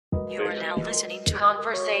You are now listening to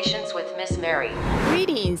Conversations with Miss Mary.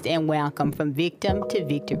 Greetings and welcome from Victim to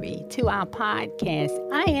Victory to our podcast.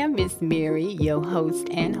 I am Miss Mary, your host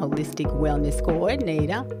and holistic wellness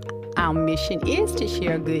coordinator. Our mission is to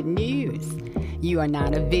share good news. You are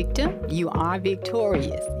not a victim, you are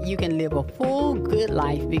victorious. You can live a full, good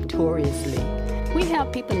life victoriously. We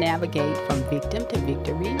help people navigate from victim to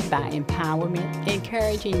victory by empowerment,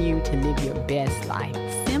 encouraging you to live your best life.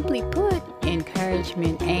 Simply put,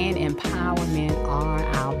 encouragement and empowerment are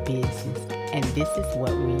our business, and this is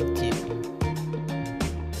what we do.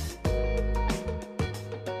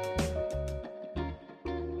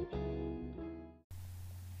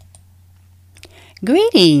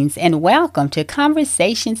 Greetings and welcome to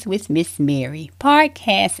Conversations with Miss Mary,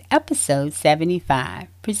 podcast episode 75,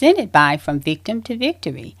 presented by From Victim to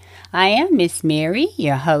Victory. I am Miss Mary,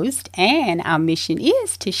 your host, and our mission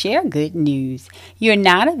is to share good news. You're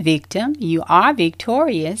not a victim, you are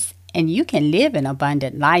victorious, and you can live an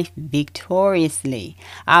abundant life victoriously.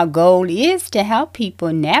 Our goal is to help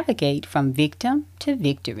people navigate from victim to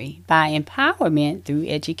victory by empowerment through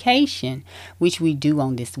education, which we do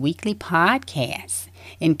on this weekly podcast,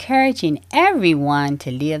 encouraging everyone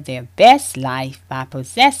to live their best life by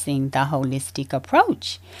possessing the holistic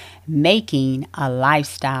approach, making a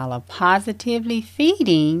lifestyle of positively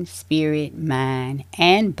feeding spirit, mind,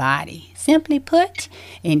 and body. Simply put,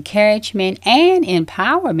 encouragement and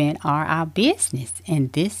empowerment are our business,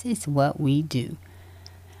 and this is what we do.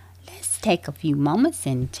 Let's take a few moments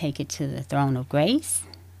and take it to the throne of grace.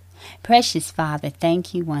 Precious Father,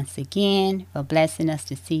 thank you once again for blessing us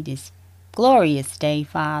to see this glorious day,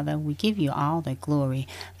 Father. We give you all the glory.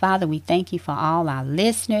 Father, we thank you for all our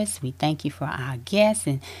listeners. We thank you for our guests.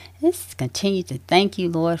 And let's continue to thank you,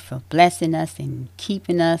 Lord, for blessing us and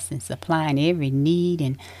keeping us and supplying every need.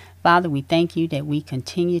 And Father, we thank you that we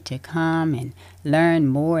continue to come and learn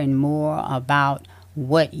more and more about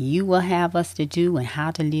what you will have us to do and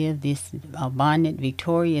how to live this abundant,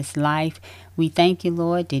 victorious life. We thank you,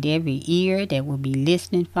 Lord, that every ear that will be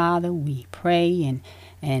listening, Father, we pray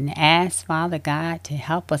and ask, Father God, to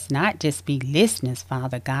help us not just be listeners,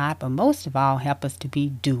 Father God, but most of all, help us to be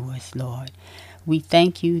doers, Lord. We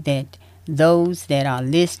thank you that those that are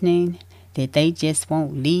listening, that they just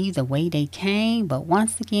won't leave the way they came, but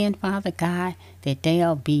once again, Father God, that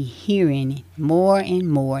they'll be hearing more and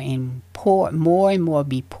more and more and more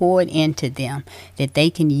be poured into them, that they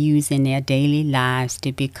can use in their daily lives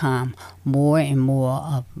to become more and more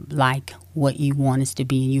of like what you want us to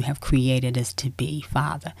be and you have created us to be,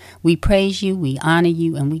 Father. We praise you, we honor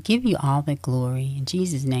you, and we give you all the glory. In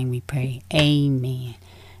Jesus' name we pray. Amen.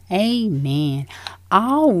 Amen.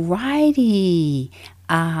 All righty.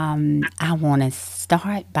 I want to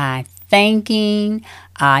start by thanking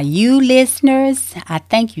you listeners. I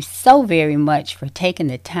thank you so very much for taking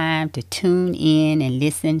the time to tune in and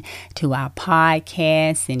listen to our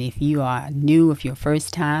podcast. And if you are new, if you're a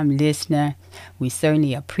first-time listener, we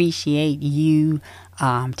certainly appreciate you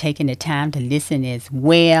taking the time to listen as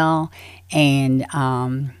well. And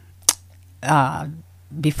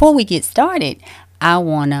before we get started, I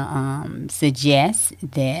want to suggest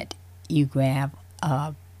that you grab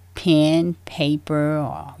a pen, paper,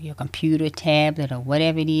 or your computer, tablet, or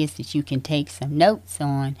whatever it is that you can take some notes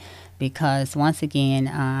on, because once again,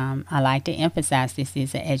 I like to emphasize this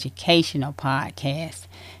is an educational podcast.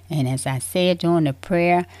 And as I said during the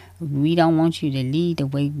prayer, we don't want you to leave the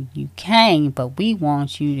way you came, but we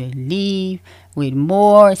want you to leave with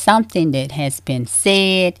more, something that has been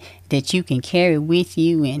said that you can carry with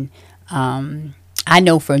you. And I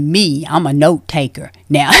know for me, I'm a note taker.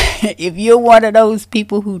 Now, if you're one of those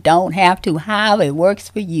people who don't have to, how it works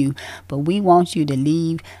for you, but we want you to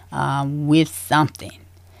leave with something.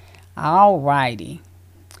 All righty.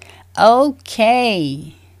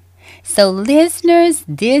 Okay. So listeners,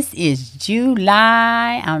 this is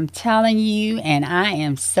July, I'm telling you, and I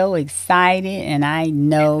am so excited. And I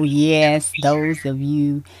know, yes, those of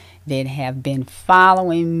you that have been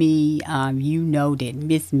following me, you know that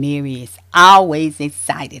Miss Mary is always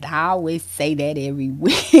excited. I always say that every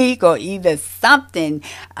week, or either something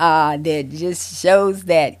that just shows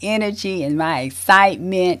that energy and my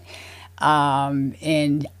excitement.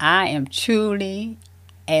 And I am truly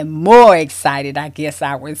and more excited, I guess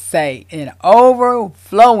I would say, and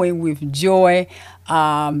overflowing with joy,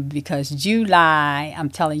 because July,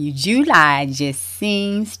 I'm telling you, July just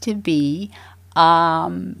seems to be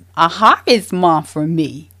a harvest month for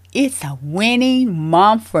me. It's a winning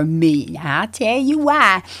month for me. I'll tell you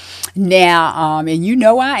why. Now, and you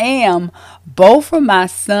know I am. Both of my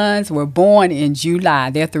sons were born in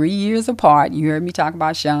July. They're 3 years apart. You heard me talk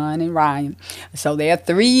about Sean and Ryan. So they're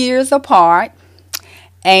 3 years apart.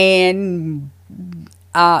 And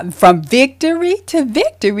from victory to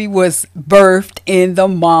victory was birthed in the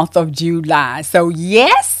month of July. So,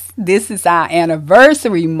 yes, this is our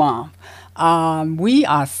anniversary month. We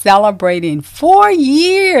are celebrating 4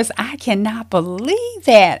 years. I cannot believe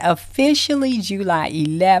that. Officially, July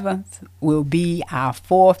 11th will be our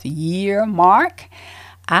 4th year mark.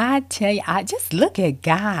 I tell you, I just look at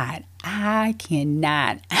God. I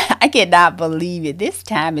cannot believe it. This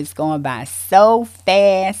time is going by so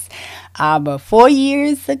fast. But 4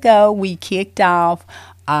 years ago, we kicked off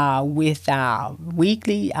with our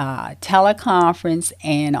weekly teleconference,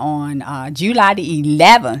 and on July the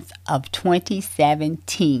 11th of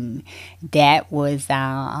 2017, that was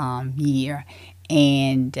our year.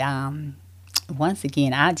 And once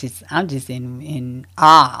again, I'm just in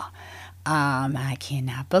awe. I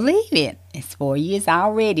cannot believe it. It's 4 years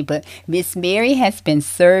already. But Miss Mary has been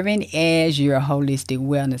serving as your holistic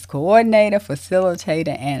wellness coordinator,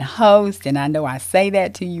 facilitator, and host. And I know I say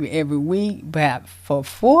that to you every week, but for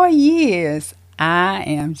 4 years, I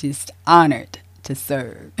am just honored to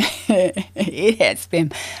serve. It has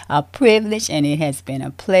been a privilege and it has been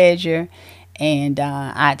a pleasure. And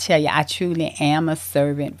I tell you, I truly am a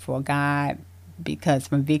servant for God. Because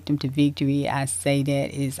from victim to victory, I say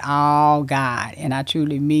that is all God. And I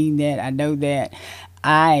truly mean that. I know that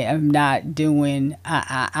I am not doing,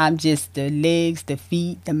 I'm just the legs, the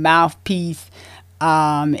feet, the mouthpiece,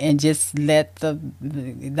 and just let the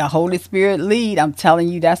Holy Spirit lead. I'm telling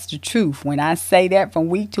you, that's the truth. When I say that from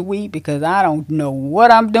week to week, because I don't know what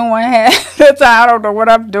I'm doing. I don't know what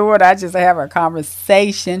I'm doing. I just have a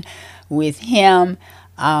conversation with Him.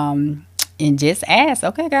 And just ask,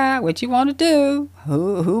 okay, God, what you want to do?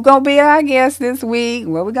 Who gonna be our guest this week?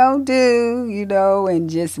 What we gonna do? And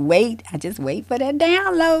just wait. I just wait for that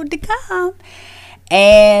download to come.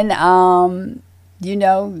 And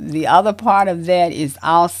the other part of that is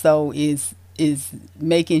also is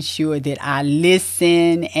making sure that I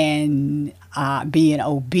listen and being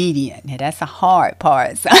obedient. Now, that's a hard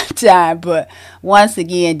part sometimes, but once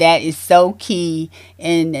again, that is so key.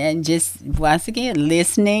 And just once again,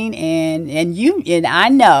 listening and I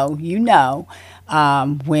know,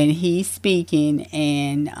 when He's speaking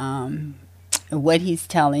and what He's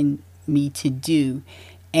telling me to do.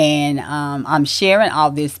 And I'm sharing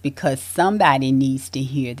all this because somebody needs to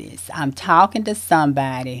hear this. I'm talking to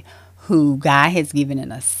somebody who God has given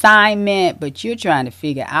an assignment, but you're trying to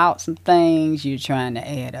figure out some things. You're trying to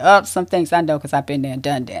add up some things. I know because I've been there and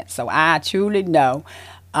done that. So I truly know.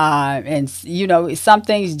 And some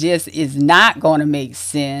things just is not going to make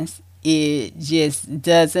sense. It just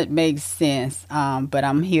doesn't make sense. But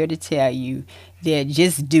I'm here to tell you that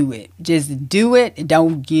just do it. Just do it.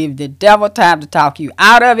 Don't give the devil time to talk you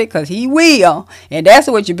out of it, because he will. And that's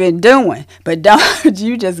what you've been doing. But don't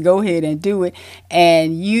you just go ahead and do it.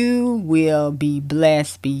 And you will be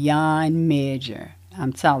blessed beyond measure.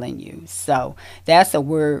 I'm telling you. So that's a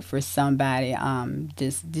word for somebody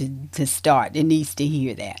just to start. It needs to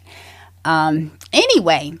hear that.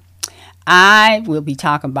 Anyway, I will be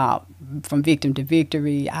talking about from victim to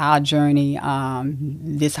victory, our journey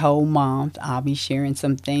this whole month. I'll be sharing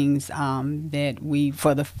some things that we,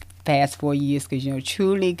 for the past 4 years, because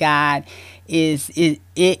truly God it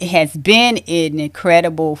has been an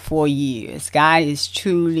incredible 4 years. God is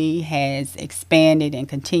truly has expanded and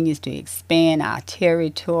continues to expand our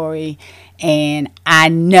territory. And I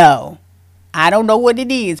don't know what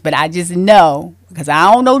it is, but I just know, because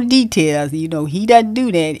I don't know the details. He doesn't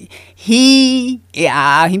do that. He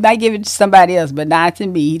might give it to somebody else, but not to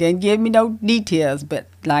me. He doesn't give me no details. But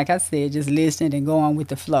like I said, just listening and going with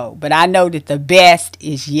the flow. But I know that the best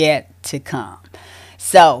is yet to come.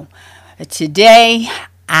 So today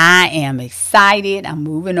I am excited. I'm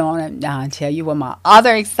moving on. I'll tell you what my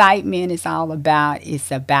other excitement is all about.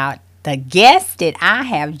 It's about the guest that I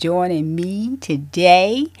have joining me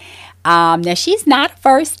today. Now, she's not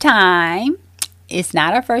first time. It's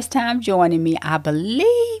not her first time joining me. I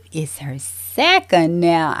believe it's her second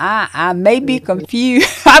now. I may be confused.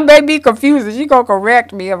 I may be confused. She's going to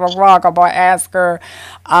correct me if I'm wrong. I'm going to ask her.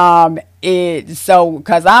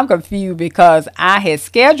 Because I'm confused, because I had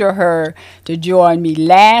scheduled her to join me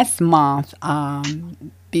last month.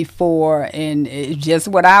 Before, and just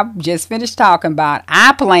what I just finished talking about,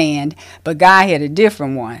 I planned, but God had a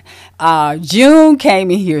different one. June came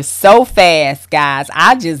in here so fast, guys.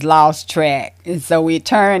 I just lost track, and so it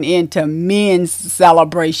turned into Men's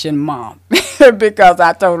Celebration Month because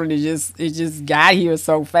I totally it just got here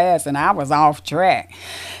so fast, and I was off track.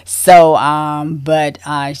 So, but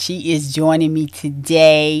she is joining me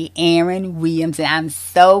today, Erin Williams, and I'm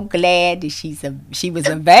so glad that she was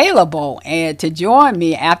available and to join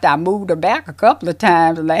me after I moved her back a couple of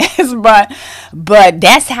times last month. But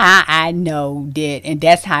that's how I know that, and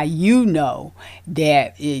that's how you know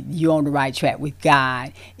that you're on the right track with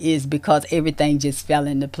God, is because everything just fell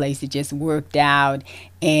into place. It just worked out.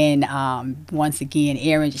 And once again,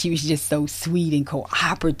 Erin, she was just so sweet and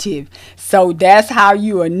cooperative. So that's how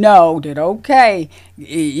you will know that, okay,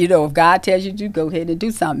 if God tells you to go ahead and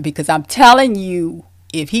do something. Because I'm telling you,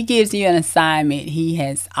 if he gives you an assignment, he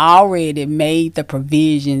has already made the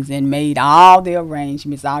provisions and made all the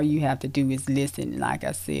arrangements. All you have to do is listen, like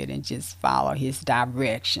I said, and just follow his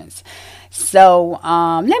directions. So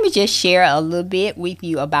let me just share a little bit with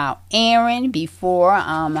you about Erin before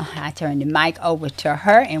I turn the mic over to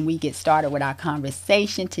her and we get started with our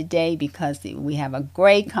conversation today, because we have a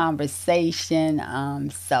great conversation.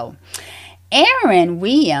 Erin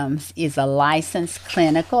Williams is a licensed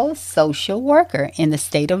clinical social worker in the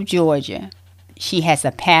state of Georgia. She has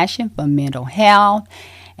a passion for mental health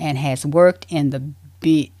and has worked in the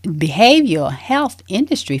behavioral health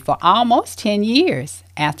industry for almost 10 years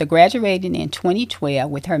after graduating in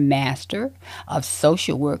 2012 with her Master of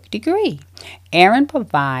Social Work degree. Erin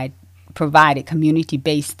provided community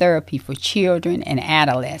based therapy for children and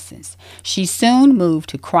adolescents. She soon moved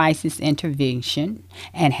to crisis intervention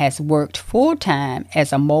and has worked full time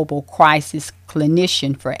as a mobile crisis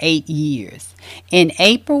clinician for 8 years. In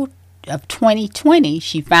April of 2020,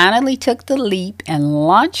 she finally took the leap and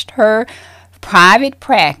launched her private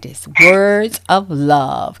practice, Words of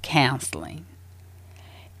Love Counseling.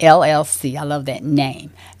 LLC. I love that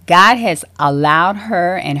name. God has allowed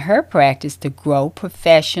her and her practice to grow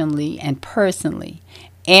professionally and personally.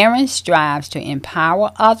 Erin strives to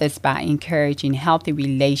empower others by encouraging healthy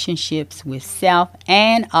relationships with self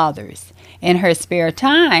and others. In her spare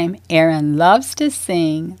time, Erin loves to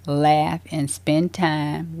sing, laugh, and spend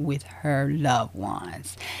time with her loved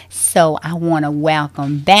ones. So I want to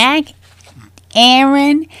welcome back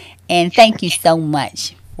Erin, and thank you so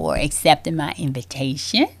much for accepting my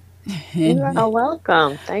invitation. You are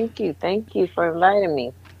welcome. Thank you. Thank you for inviting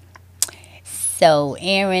me. So,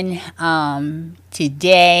 Erin,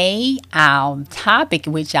 today our topic,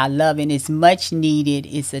 which I love and is much needed,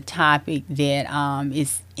 is a topic that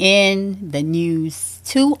is in the news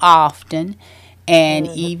too often. And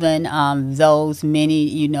Mhm. even those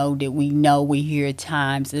many, that we know, we hear at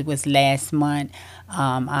times. It was last month.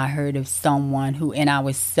 I heard of someone who, and I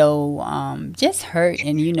was so just hurt,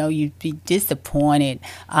 and you'd be disappointed.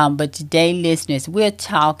 But today, listeners, we're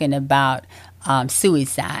talking about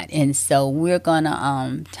suicide. And so we're going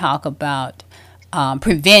to talk about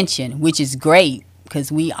prevention, which is great because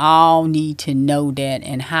we all need to know that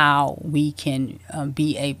and how we can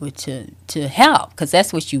be able to help, because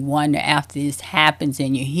that's what you wonder after this happens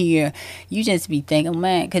and you're here. You just be thinking,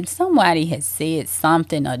 man, could somebody has said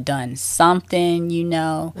something or done something.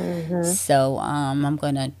 Mhm. So I'm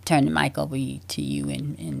going to turn the mic over to you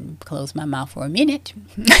and close my mouth for a minute.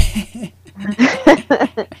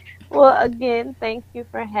 Well, again, thank you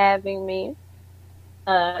for having me.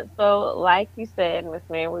 So like you said, Miss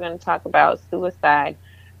Mary, we're going to talk about suicide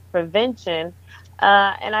prevention.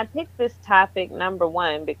 And I picked this topic number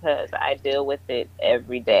one because I deal with it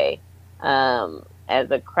every day.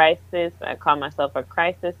 As a crisis, I call myself a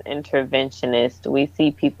crisis interventionist. We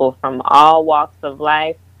see people from all walks of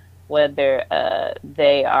life, whether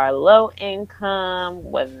they are low income,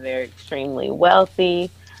 whether they're extremely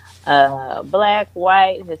wealthy, black,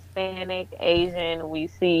 white, Hispanic, Asian. We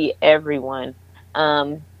see everyone.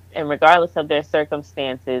 And regardless of their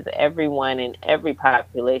circumstances, everyone in every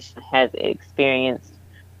population has experienced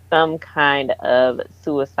some kind of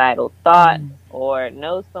suicidal thought or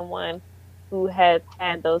knows someone who has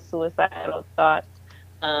had those suicidal thoughts.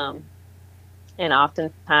 Um, and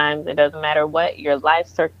oftentimes, it doesn't matter what your life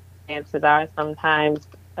circumstances are. Sometimes,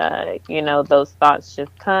 those thoughts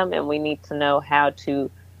just come, and we need to know how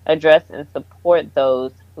to address and support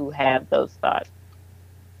those who have those thoughts.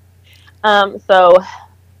 So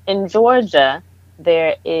in Georgia,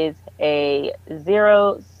 there is a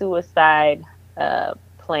zero suicide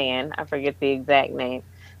plan. I forget the exact name,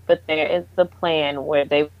 but there is a plan where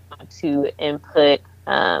they want to input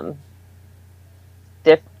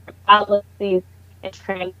different policies and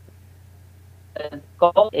training. The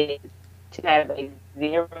goal is to have a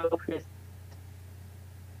 0%.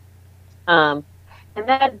 Um, and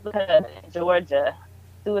that is because in Georgia,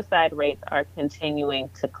 suicide rates are continuing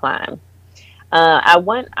to climb. I'm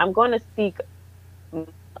going to speak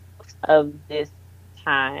of this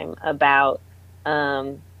time about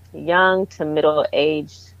um, young to middle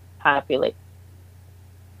aged population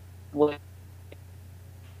with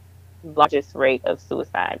largest rate of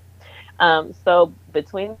suicide. So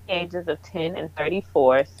between the ages of 10 and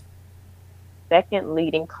 34, second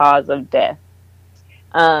leading cause of death.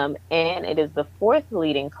 And it is the fourth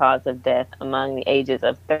leading cause of death among the ages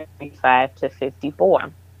of 35 to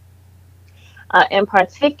 54. In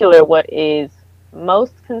particular, what is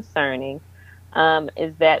most concerning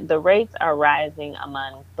is that the rates are rising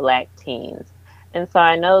among Black teens. And so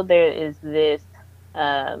I know there is this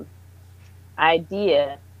um,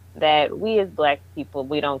 idea that we as Black people,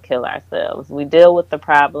 we don't kill ourselves. We deal with the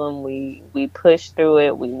problem, we push through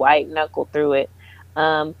it, we white knuckle through it.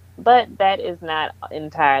 But that is not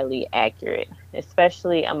entirely accurate,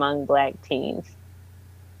 especially among Black teens.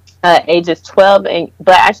 Ages 12 and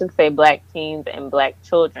Black, I should say Black teens and Black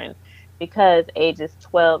children, because ages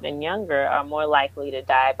 12 and younger are more likely to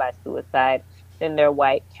die by suicide than their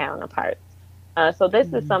white counterparts. So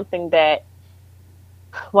this is something that,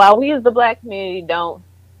 while we as the Black community don't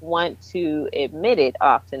want to admit it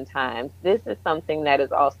oftentimes, this is something that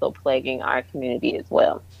is also plaguing our community as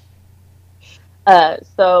well.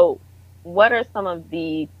 So what are some of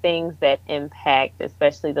the things that impact,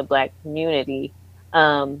 especially the Black community,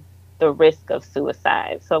 um, the risk of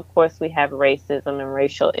suicide? So, of course, we have racism and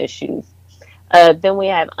racial issues. Then we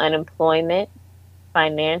have unemployment,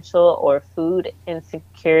 financial or food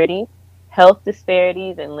insecurity, health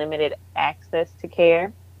disparities and limited access to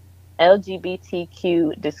care,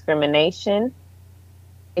 LGBTQ discrimination,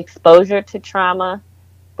 exposure to trauma,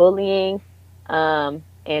 bullying,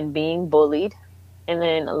 and being bullied, and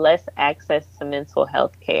then less access to mental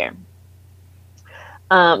health care.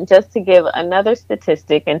 Just to give another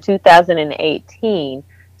statistic, in 2018,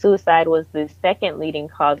 suicide was the second leading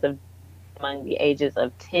cause of among the ages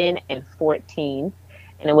of 10 and 14,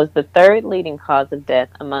 and it was the third leading cause of death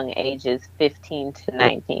among ages 15 to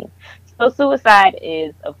 19. So, suicide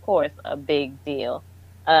is, of course, a big deal,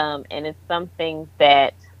 and it's something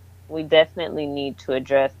that we definitely need to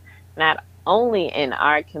address, not only in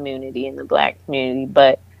our community, in the Black community,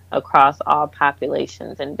 but across all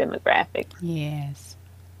populations and demographics. Yes.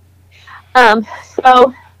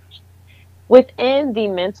 So within the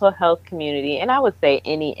mental health community, and I would say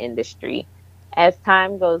any industry, as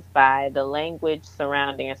time goes by, the language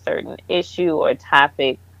surrounding a certain issue or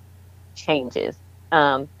topic changes.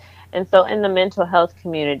 Um, and so in the mental health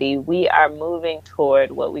community, we are moving toward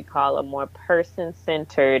what we call a more person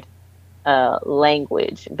centered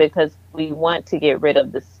language, because we want to get rid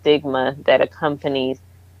of the stigma that accompanies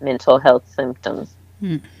mental health symptoms.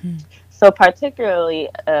 So, particularly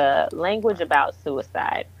language about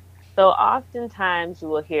suicide. So, oftentimes you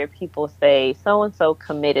will hear people say, so and so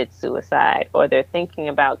committed suicide, or they're thinking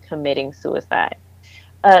about committing suicide.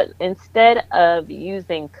 Instead of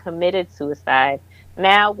using committed suicide,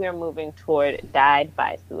 now we're moving toward died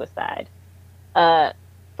by suicide, uh,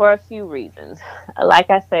 for a few reasons. Like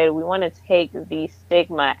I said, we want to take the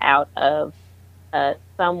stigma out of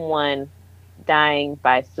someone dying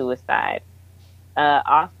by suicide.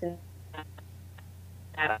 Often,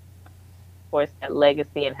 course, that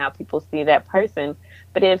legacy and how people see that person,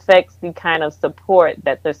 but it affects the kind of support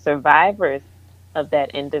that the survivors of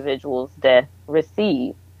that individual's death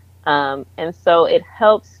receive. And so it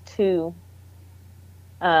helps to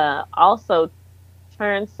also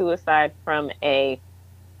turn suicide from I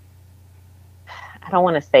don't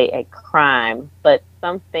want to say a crime, but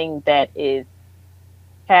something that is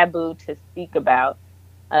taboo to speak about,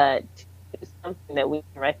 to something that we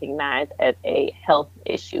can recognize as a health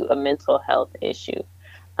issue, a mental health issue.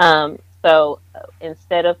 So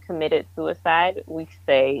instead of committed suicide, we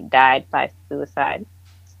say died by suicide.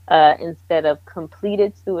 Instead of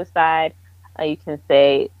completed suicide, you can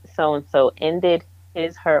say so and so ended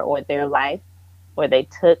his, her, or their life, or they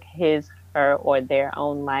took his, her, or their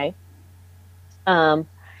own life. Um,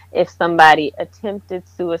 if somebody attempted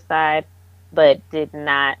suicide but did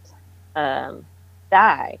not um,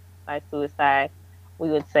 die by suicide, we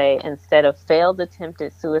would say, instead of failed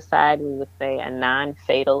attempted suicide, we would say a non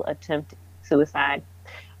fatal attempted suicide.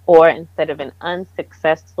 Or instead of an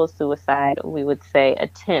unsuccessful suicide, we would say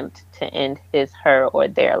attempt to end his, her, or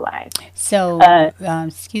their life. So, Uh,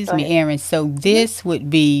 excuse Go me, ahead. Aaron. So Mhm. this would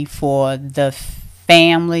be for the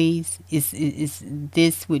families. Is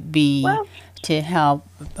this would be Well, to help?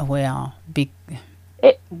 Well, be.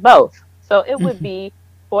 it both. So it would be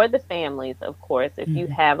for the families, of course, if you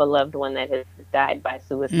have a loved one that has died by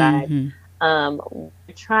suicide. Mm-hmm.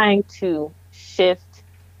 We're trying to shift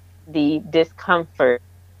the discomfort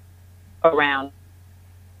around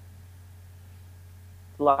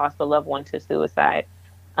loss a loved one to suicide.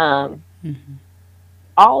 Um,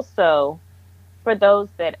 Also, for those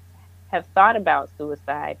that have thought about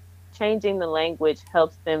suicide, changing the language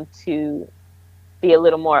helps them to be a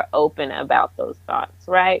little more open about those thoughts,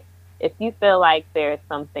 right? If you feel like there's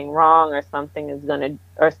something wrong or something is going to,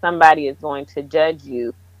 or somebody is going to judge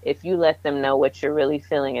you, if you let them know what you're really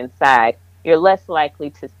feeling inside, you're less likely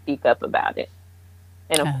to speak up about it.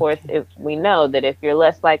 And of course, Okay. if we know that if you're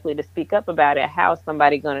less likely to speak up about it, how is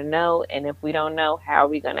somebody going to know? And if we don't know, how are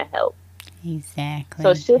we going to help? So Exactly.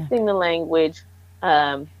 Okay. shifting the language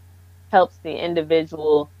um, helps the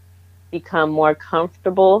individual become more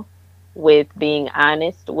comfortable with being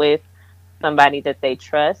honest with somebody that they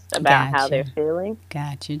trust about how they're Gotcha. feeling.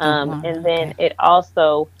 Gotcha. The one. And then Okay. it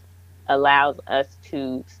also allows us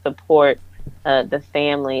to support the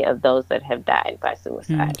family of those that have died by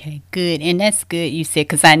suicide. Okay, good. And that's good you said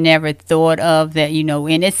because I never thought of that,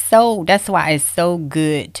 and that's why it's so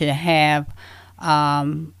good to have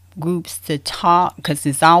groups to talk because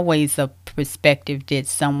it's always a perspective that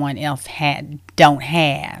someone else don't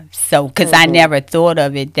have. So, because I Hmm. never thought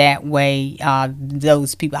of it that way,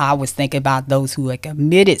 those people, I was thinking about those who had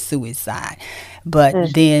committed suicide, but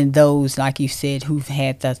then those, like you said, who've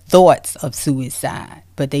had the thoughts of suicide,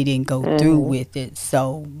 but they didn't go through Hmm. with it.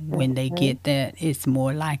 So when they Hmm. get that, it's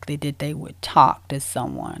more likely that they would talk to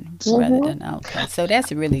someone rather Hmm. than, okay. So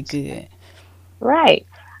that's really good. Right.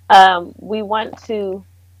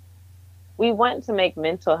 We want to make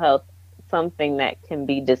mental health something that can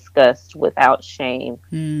be discussed without shame,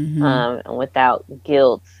 Mm-hmm. and without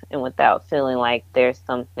guilt, and without feeling like there's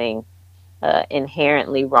something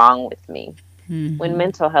inherently wrong with me. When Mm-hmm.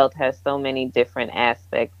 mental health has so many different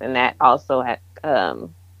aspects, and that also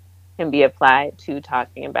can be applied to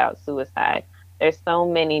talking about suicide. There's so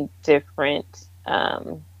many different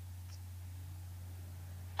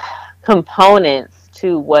components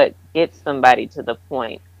to what gets somebody to the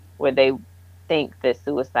point where they think that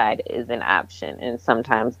suicide is an option and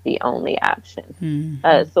sometimes the only option.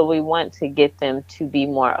 Mm-hmm. So we want to get them to be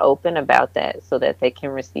more open about that so that they can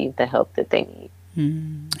receive the help that they need.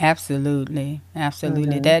 Absolutely,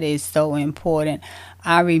 absolutely. Hmm. That is so important.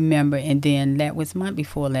 I remember, and then that was month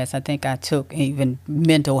before last. I think I took even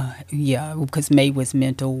mental, yeah, because May was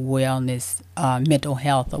mental wellness, mental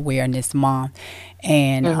health awareness month,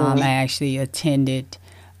 and Hmm. I actually attended.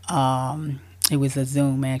 Um, it was a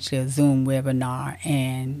Zoom, actually a Zoom webinar,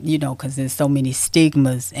 and because there's so many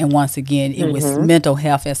stigmas, and once again, it was Hmm. mental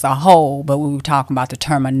health as a whole, but we were talking about the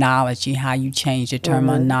terminology, how you change the Hmm.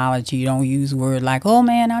 terminology. You don't use words like, "Oh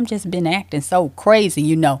man, I'm just been acting so crazy."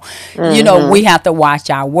 We Hmm. have to watch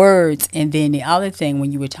our words. And then the other thing,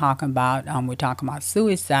 when you were talking about, we're talking about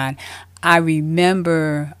suicide. I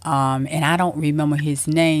remember, and I don't remember his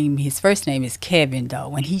name. His first name is Kevin, though.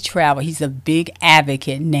 When he traveled, he's a big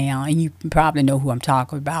advocate now, and you probably know who I'm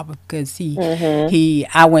talking about because Hmm.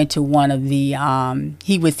 I went to one of the,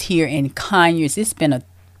 he was here in Conyers. It's been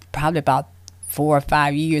probably about 4 or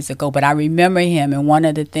 5 years ago, but I remember him, and one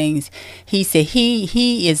of the things he said,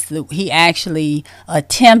 he actually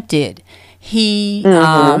attempted. He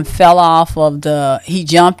Hmm. fell off of he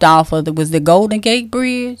jumped off of was the Golden Gate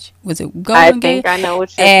Bridge? Was it I Golden think Gate? I know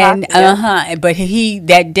what you're And talking. Yep. but he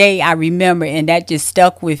that day I remember, and that just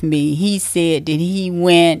stuck with me. He said that he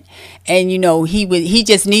went, and he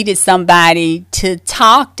just needed somebody to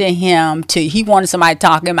talk to him. He wanted somebody to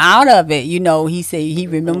talk him out of it. He said he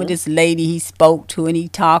remembered Hmm. this lady he spoke to, and he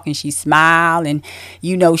talked, and she smiled, and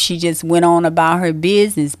she just went on about her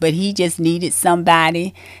business. But he just needed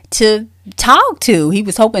somebody to talk to. He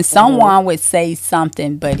was hoping Hmm. someone would say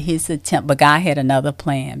something, but God had another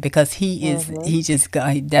plan because Hmm. he just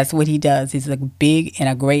that's what he does. He's a big and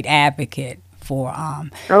a great advocate for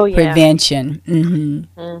Oh yeah. prevention.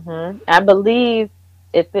 I believe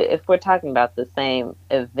if we're talking about the same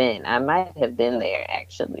event, I might have been there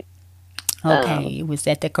actually. Okay, it was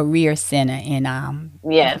at the career center in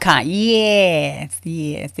Yes, yes,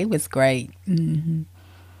 yes, it was great.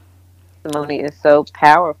 testimony is so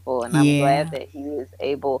powerful, and I'm glad Yeah, that he is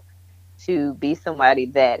able to be somebody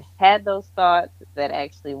that had those thoughts, that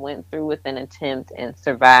actually went through with an attempt and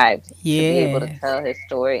survived, to be able to yes, tell his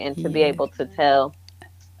story and to be yes. able to tell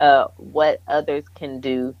what others can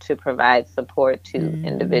do to provide support to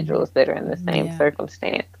individuals that are in the same Yeah.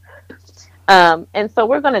 circumstance. And so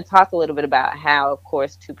we're going to talk a little bit about how, of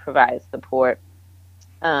course, to provide support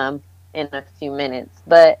um, in a few minutes.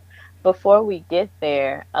 But before we get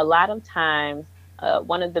there, a lot of times,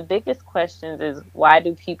 one of the biggest questions is, why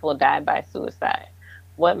do people die by suicide?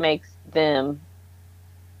 What makes them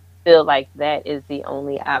feel like that is the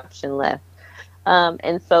only option left?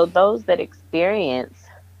 And so those that experience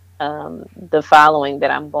the following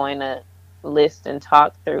that I'm going to list and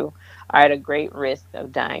talk through are at a great risk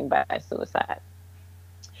of dying by suicide.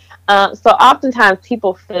 So oftentimes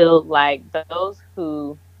people feel like those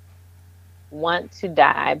who want to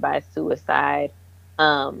die by suicide.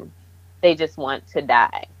 Um, they just want to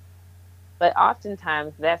die. But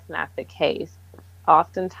oftentimes that's not the case.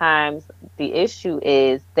 Oftentimes the issue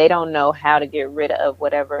is they don't know how to get rid of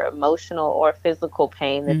whatever emotional or physical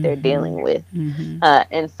pain that they're Mm-hmm. dealing with. Mm-hmm.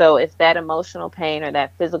 And so if that emotional pain or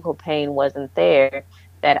that physical pain wasn't there,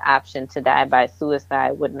 that option to die by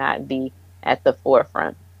suicide would not be at the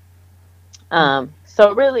forefront.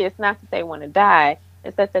 So really, it's not that they want to die;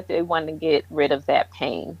 it's that they want to get rid of that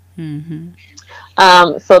pain.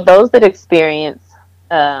 Mm-hmm. So those that experience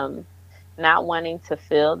um, not wanting to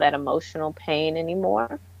feel that emotional pain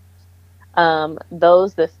anymore,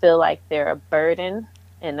 those that feel like they're a burden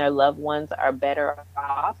and their loved ones are better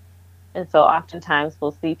off. And so oftentimes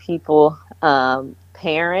we'll see people,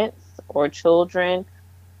 parents or children,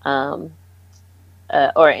 um,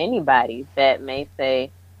 or anybody that may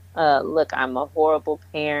say, look, I'm a horrible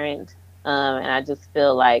parent, and I just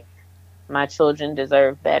feel like my children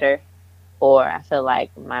deserve better. Or I feel like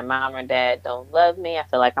my mom or dad don't love me. I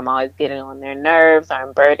feel like I'm always getting on their nerves, or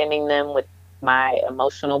I'm burdening them with my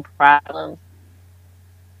emotional problems.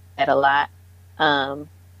 That a lot. Um,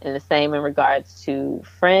 and the same in regards to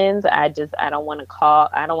friends. I don't want to call.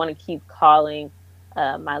 I don't want to keep calling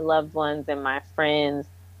my loved ones and my friends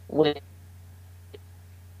with,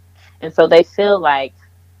 and so they feel like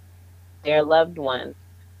their loved ones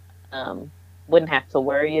um, wouldn't have to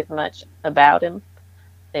worry as much about him.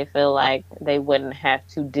 They feel like they wouldn't have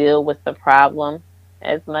to deal with the problem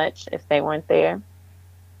as much if they weren't there.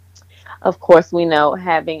 Of course, we know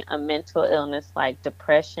having a mental illness like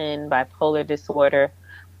depression, bipolar disorder,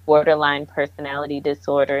 borderline personality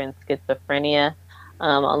disorder, and schizophrenia,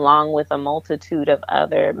 along with a multitude of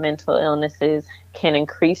other mental illnesses, can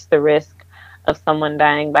increase the risk of someone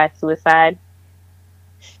dying by suicide.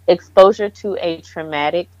 Exposure to a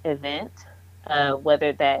traumatic event,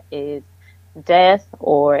 whether that is death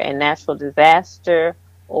or a natural disaster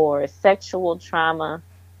or sexual trauma,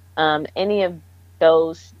 any of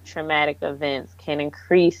those traumatic events can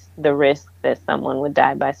increase the risk that someone would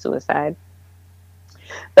die by suicide.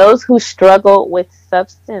 Those who struggle with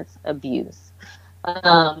substance abuse.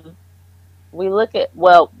 Um, we look at,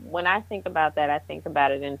 well, when I think about that, I think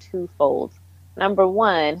about it in two folds. Number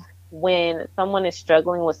one, when someone is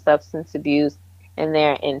struggling with substance abuse and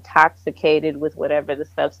they're intoxicated with whatever the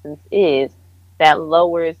substance is, that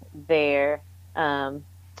lowers their um,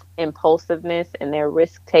 impulsiveness and their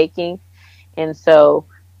risk taking. And so,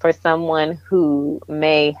 for someone who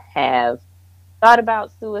may have thought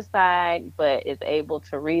about suicide, but is able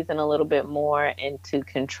to reason a little bit more and to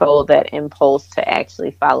control that impulse to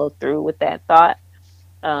actually follow through with that thought.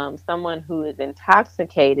 Someone who is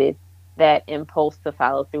intoxicated, that impulse to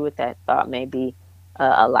follow through with that thought may be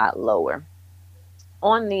a lot lower.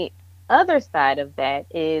 On the other side of that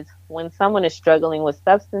is when someone is struggling with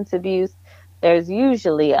substance abuse, there's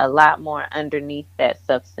usually a lot more underneath that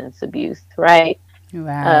substance abuse, right?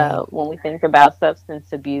 Right. When we think about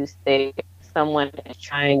substance abuse, someone is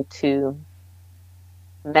trying to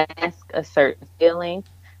mask a certain feeling,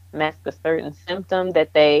 mask a certain symptom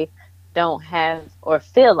that they don't have or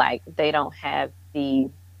feel like they don't have the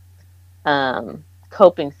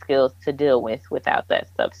coping skills to deal with without that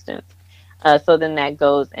substance. So then that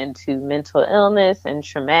goes into mental illness and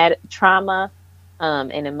trauma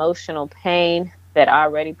and emotional pain that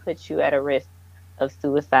already puts you at a risk of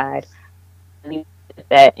suicide. And you put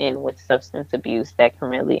that in with substance abuse that can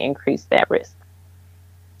really increase that risk.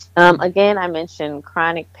 Again, I mentioned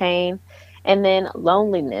chronic pain and then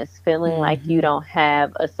loneliness, feeling like you Mm-hmm. don't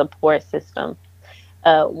have a support system.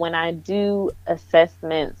 When I do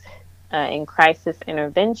assessments in crisis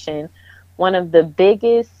intervention, one of the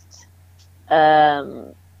biggest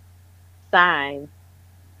um, signs,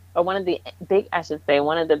 or one of the big, I should say,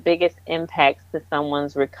 one of the biggest impacts to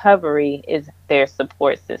someone's recovery is their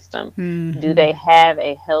support system. Do Mm-hmm. they have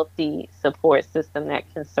a healthy support system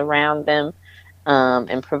that can surround them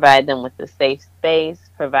and provide them with a safe space,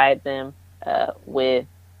 provide them with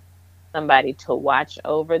somebody to watch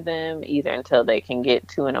over them, either until they can get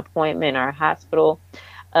to an appointment or a hospital,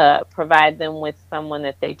 provide them with someone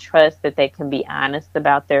that they trust, that they can be honest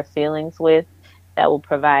about their feelings with, that will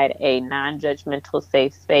provide a non judgmental,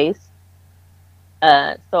 safe space.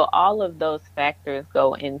 So, all of those factors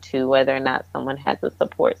go into whether or not someone has a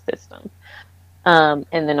support system. And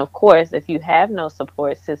then, of course, if you have no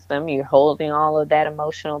support system, you're holding all of that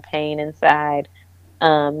emotional pain inside.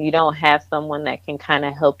 You don't have someone that can kind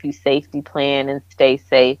of help you safety plan and stay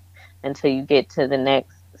safe until you get to the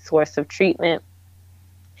next source of treatment.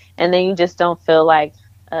 And then you just don't feel like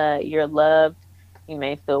you're loved. You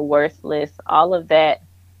may feel worthless. All of that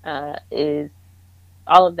is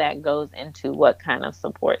all of that goes into what kind of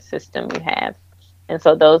support system you have. And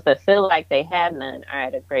so those that feel like they have none are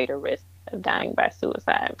at a greater risk of dying by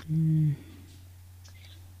suicide.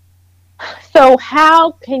 So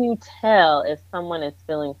how can you tell if someone is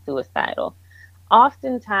feeling suicidal?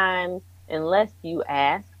 Oftentimes, unless you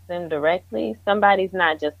ask them directly, somebody's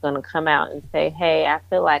not just going to come out and say, hey, I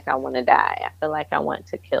feel like I want to die. I feel like I want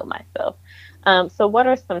to kill myself. So what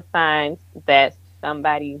are some signs that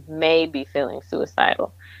somebody may be feeling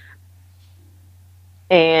suicidal?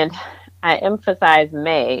 And I emphasize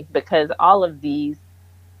may because all of these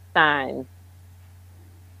signs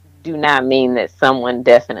do not mean that someone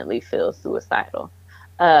definitely feels suicidal.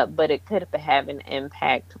 But it could have an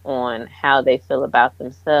impact on how they feel about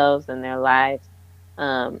themselves and their lives,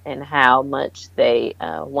 and how much they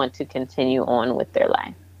want to continue on with their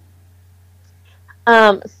life.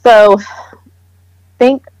 So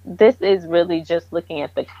think this is really just looking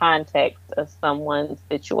at the context of someone's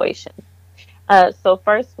situation. So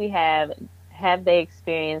first we have they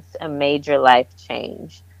experienced a major life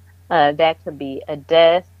change? That could be a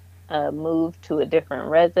death, a move to a different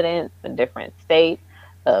residence, a different state,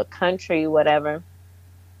 a country, whatever,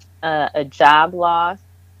 a job loss,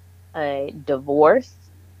 a divorce,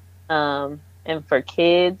 and for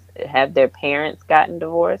kids, have their parents gotten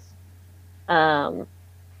divorced? Um,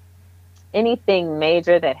 Anything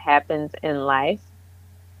major that happens in life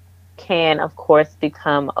can, of course,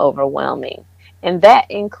 become overwhelming. And that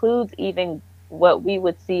includes even what we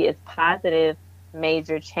would see as positive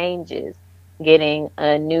major changes, getting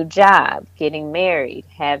a new job, getting married,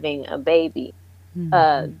 having a baby.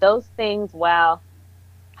 Those things, while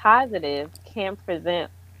positive, can present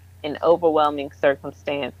an overwhelming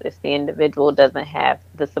circumstance if the individual doesn't have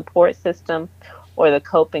the support system or the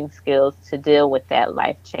coping skills to deal with that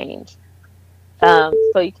life change.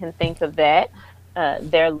 So you can think of that.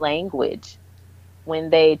 Their language, when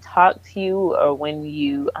they talk to you or when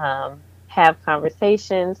you have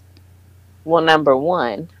conversations. Well, number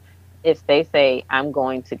one, if they say, I'm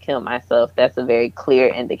going to kill myself, that's a very clear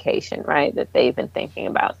indication, right? That they've been thinking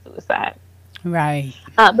about suicide. Right.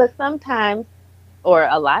 But sometimes, or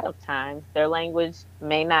a lot of times, their language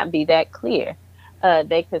may not be that clear.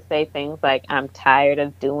 They could say things like, I'm tired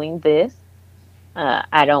of doing this.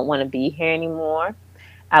 I don't want to be here anymore.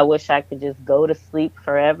 I wish I could just go to sleep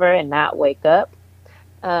forever and not wake up.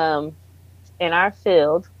 Um, in our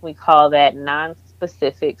field, we call that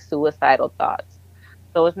non-specific suicidal thoughts.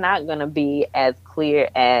 So it's not going to be as clear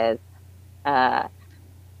as uh,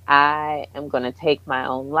 I am going to take my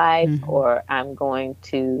own life, or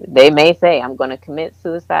they may say, I'm going to commit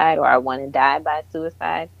suicide, or I want to die by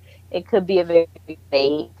suicide. It could be a very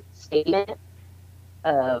vague statement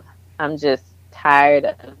of, I'm just tired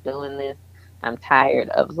of doing this. I'm tired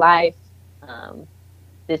of life. Um,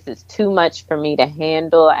 this is too much for me to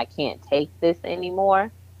handle. I can't take this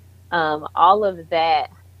anymore. All of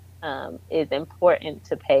that is important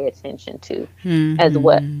to pay attention to, as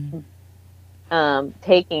well,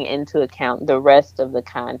 taking into account the rest of the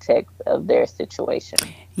context of their situation.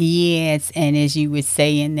 Yes, and as you were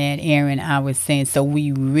saying that, Aaron, I was saying, so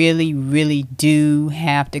we really, really do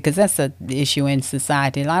have to, because that's an issue in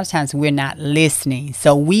society. A lot of times we're not listening.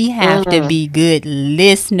 So we have to be good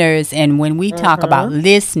listeners. And when we talk about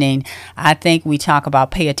listening, I think we talk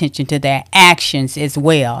about pay attention to their actions as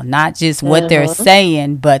well, not just what they're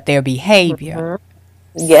saying, but their behavior.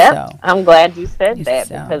 Yep, So, I'm glad you said that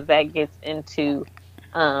so because that gets into,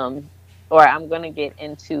 or I'm going to get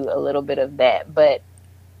into a little bit of that. But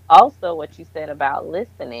also what you said about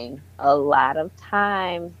listening, a lot of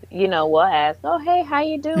times, we'll ask, oh, hey, how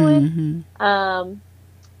you doing? Um,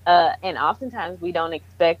 and oftentimes we don't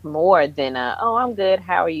expect more than, oh, I'm good.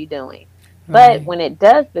 How are you doing? But right. when it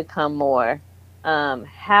does become more,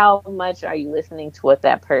 how much are you listening to what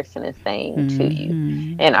that person is saying to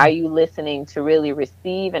you? And are you listening to really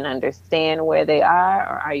receive and understand where they are?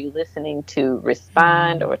 Or are you listening to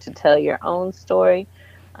respond or to tell your own story?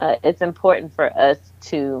 It's important for us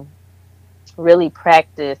to really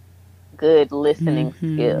practice good listening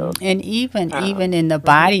skills. And even Um, even in the mhm,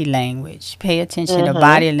 body language, pay attention to mhm,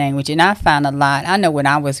 body language. And I found a lot. I know when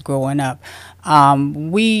I was growing up,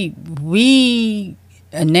 we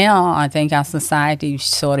now I think our society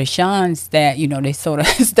sort of shuns that. They sort of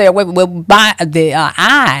stay away with by the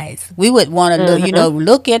eyes. We would want to look, mhm,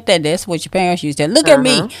 look at that. That's what your parents used to look at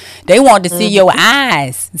me. mhm, They want to see your mhm,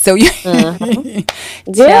 eyes. So you mhm.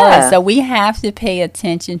 tell us. Yeah. So we have to pay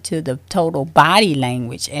attention to the total body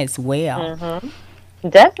language as well. Mhm.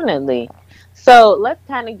 Definitely. So let's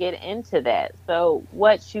kind of get into that. So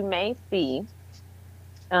what you may see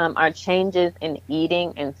are changes in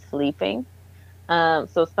eating and sleeping.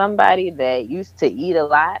 So somebody that used to eat a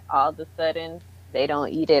lot, all of a sudden they don't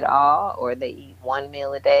eat at all, or they eat one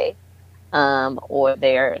meal a day, or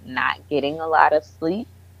they're not getting a lot of sleep.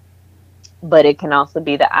 But it can also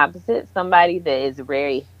be the opposite. Somebody that is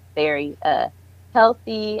very, very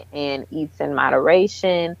healthy and eats in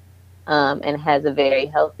moderation, and has a very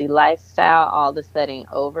healthy lifestyle, all of a sudden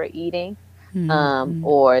overeating, Mm-hmm.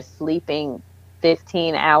 or sleeping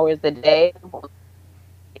 15 hours a day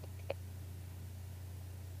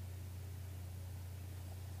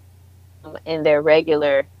in their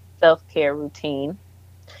regular self-care routine.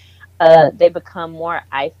 They become more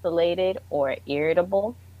isolated or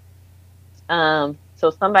irritable. So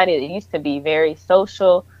somebody that used to be very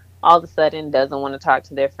social, all of a sudden doesn't want to talk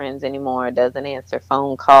to their friends anymore, doesn't answer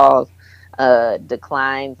phone calls,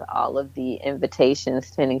 declines all of the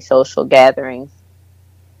invitations to any social gatherings,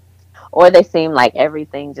 or they seem like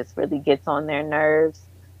everything just really gets on their nerves,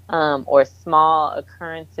 or small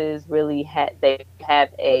occurrences really they have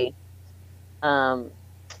a um,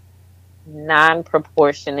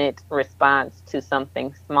 non-proportionate response to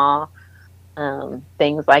something small,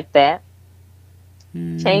 things like that.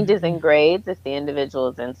 Changes Mm-hmm. in grades if the individual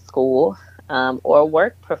is in school, or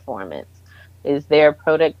work performance. Is their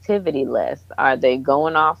productivity less? Are they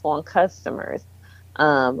going off on customers?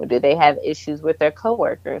 Do they have issues with their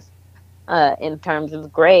coworkers? In terms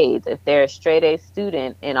of grades, if they're a straight A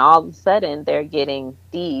student and all of a sudden they're getting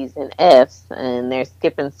D's and F's and they're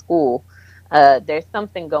skipping school, there's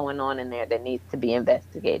something going on in there that needs to be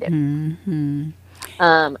investigated. Mm-hmm.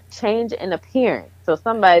 Change in appearance. So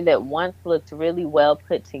somebody that once looked really well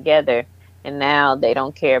put together, and now they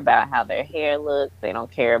don't care about how their hair looks, they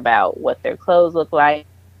don't care about what their clothes look like,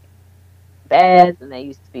 baths, and they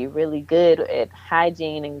used to be really good at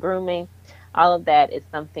hygiene and grooming. All of that is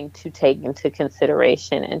something to take into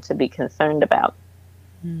consideration and to be concerned about.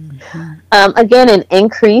 Mm-hmm. Again, an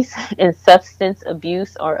increase in substance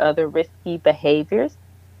abuse or other risky behaviors.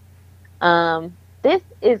 This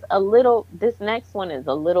next one is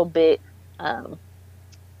a little bit, um,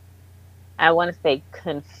 I want to say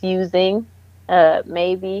confusing,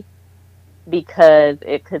 maybe, because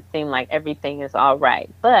it could seem like everything is all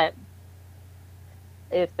right. But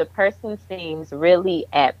if the person seems really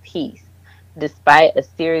at peace, despite a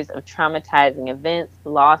series of traumatizing events,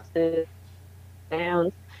 losses,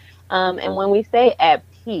 downs, and when we say at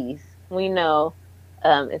peace, we know,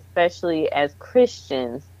 especially as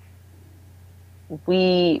Christians,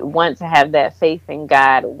 we want to have that faith in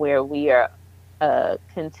God where we are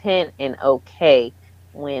content and okay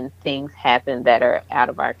when things happen that are out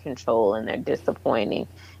of our control and they're disappointing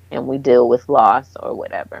and we deal with loss or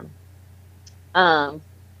whatever. Um,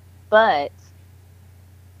 but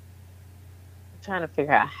I'm trying to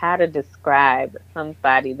figure out how to describe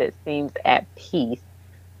somebody that seems at peace,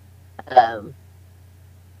 um,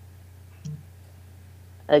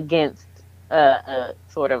 against a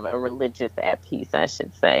sort of a religious at peace, I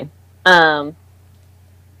should say. Um,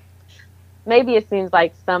 Maybe it seems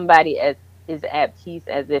like somebody is at peace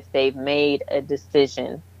as if they've made a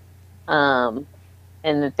decision, um,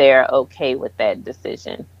 and that they're okay with that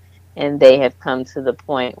decision. And they have come to the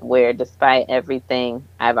point where, despite everything,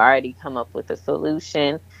 I've already come up with a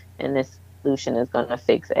solution, and this solution is going to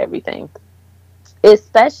fix everything.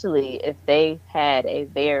 Especially if they had a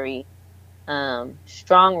very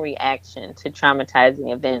strong reaction to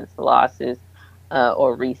traumatizing events, losses,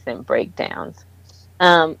 or recent breakdowns.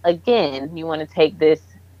 Again, you want to take this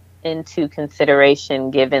into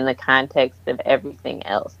consideration given the context of everything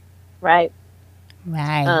else, right?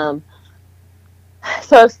 Right. Um,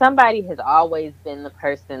 so if somebody has always been the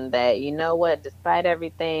person that, you know what, despite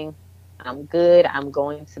everything, I'm good, I'm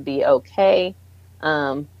going to be okay,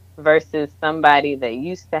 um, versus somebody that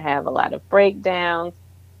used to have a lot of breakdowns,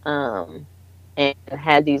 um, and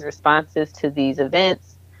had these responses to these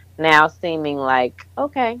events, now seeming like,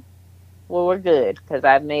 okay, well, we're good because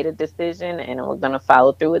I've made a decision and we're going to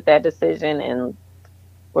follow through with that decision and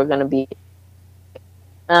we're going to be,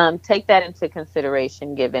 take that into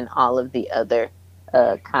consideration given all of the other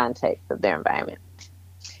context of their environment.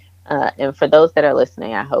 And for those that are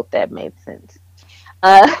listening, I hope that made sense.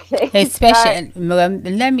 They Especially, start.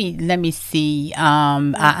 let me see.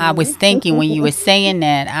 I was Hmm. thinking when you were saying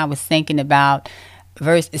that, I was thinking about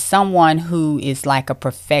versus someone who is like a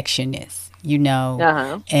perfectionist,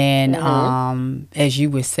 Uh-huh. and Hmm. as you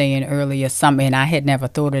were saying earlier, something and I had never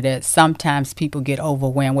thought of that. Sometimes people get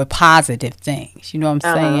overwhelmed with positive things. You know what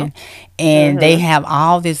I'm Uh-huh. saying? And they Hmm. have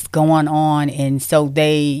all this going on, and so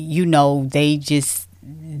they just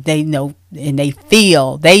they know and they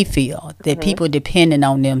feel that Mhm. people depending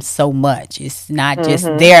on them so much. It's not just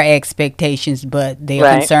Mhm. their expectations, but they're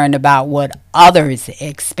Right. concerned about what others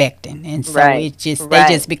expecting, and so Right. it just they Right.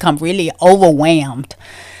 just become really overwhelmed.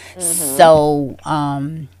 Mhm. So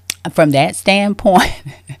from that standpoint,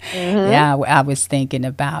 Mhm. yeah, I was thinking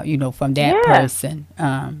about, from that Yeah. person.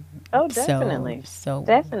 Oh, So definitely. so.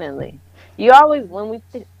 Definitely. You always when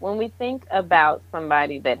we think about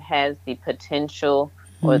somebody that has the potential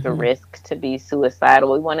or the Mhm. risk to be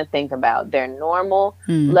suicidal, we want to think about their normal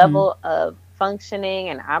Mhm. level of functioning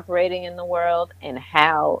and operating in the world and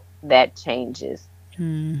how that changes.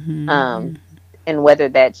 Mhm. Um, and whether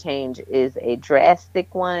that change is a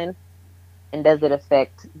drastic one, and does it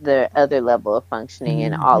affect the other level of functioning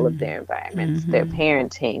in all of Mhm. their environments, their Mhm.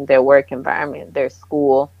 parenting, their work environment, their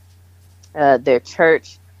school, their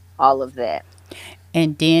church, all of that.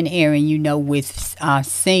 And then, Erin, with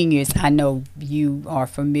seniors, I know you are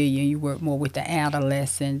familiar. You work more with the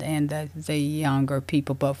adolescent and the younger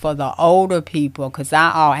people, but for the older people, because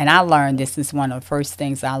I learned this is one of the first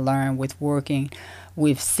things I learned with working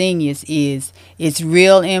with seniors is it's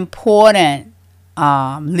real important,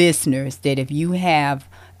 listeners, that if you have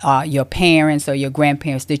your parents or your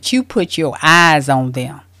grandparents, that you put your eyes on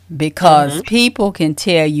them, because Hmm. people can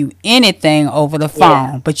tell you anything over the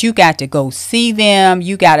Yeah. phone, but you got to go see them.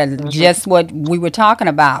 You got to, Hmm. just what we were talking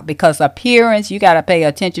about, because appearance, you got to pay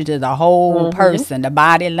attention to the whole Hmm. person, the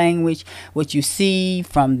body language, what you see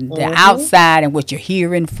from the Hmm. outside and what you're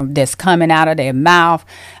hearing from that's coming out of their mouth,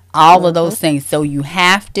 all of Hmm. those things. So you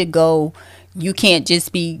have to go. You can't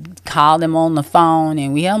just be call them on the phone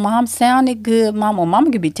and mom sounded good, mom. Well,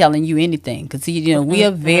 mama could be telling you anything, because we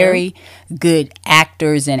are Hmm. very good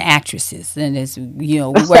actors and actresses, and we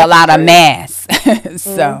wear a lot of masks.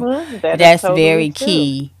 So That is that's totally very true.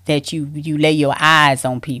 key, that you lay your eyes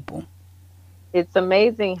on people. It's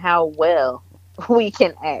amazing how well we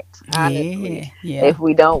can act, honestly, Yeah, yeah. if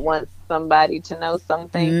we don't want somebody to know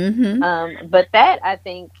something. Mhm. But that, I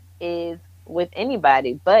think, is with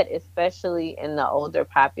anybody, but especially in the older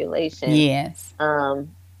population. Yes. Um,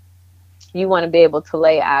 you want to be able to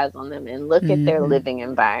lay eyes on them and look at their Mhm. living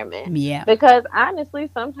environment, Yeah. because honestly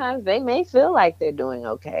sometimes they may feel like they're doing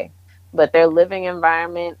okay, but their living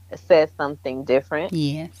environment says something different,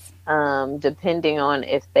 Yes. depending on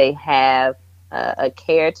if they have a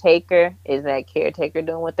caretaker. Is that caretaker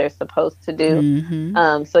doing what they're supposed to do?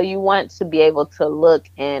 Mhm. So you want to be able to look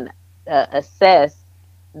and assess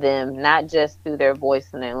them, not just through their voice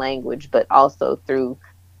and their language, but also through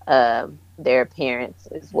their appearance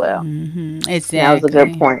as well. That was a good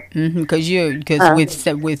Exactly. point. Because Uh,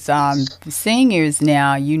 with seniors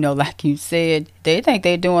now, like you said, they think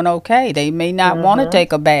they're doing okay. They may not want to mhm,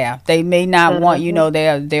 take a bath. They may not want,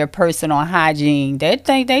 mhm, their personal hygiene. They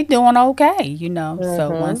think they doing okay. So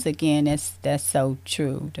mhm. once again, that's so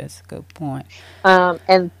true. That's a good point.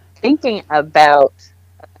 And thinking about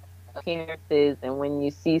appearances, and when you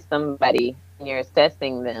see somebody and you're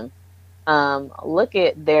assessing them, look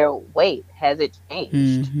at their weight. Has it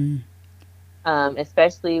changed? Mhm.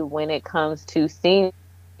 Especially when it comes to seniors.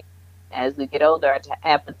 As we get older, our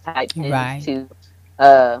appetite tends Right. to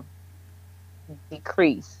uh,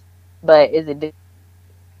 decrease. But is it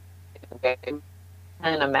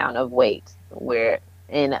an amount of weight where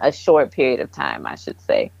in a short period of time, I should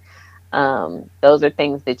say? Those are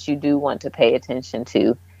things that you do want to pay attention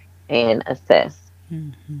to and assess.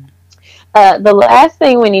 The last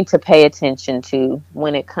thing we need to pay attention to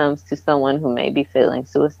when it comes to someone who may be feeling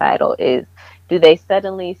suicidal is, do they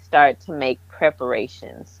suddenly start to make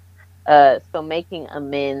preparations? So making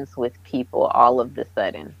amends with people all of the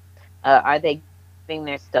sudden. Are they giving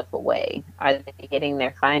their stuff away? Are they getting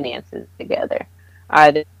their finances together?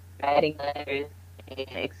 Are they writing letters and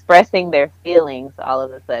expressing their feelings all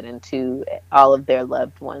of a sudden to all of their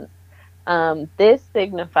loved ones? This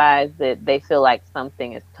signifies that they feel like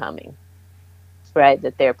something is coming, right,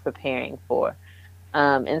 that they're preparing for.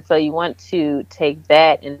 And so you want to take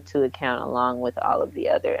that into account along with all of the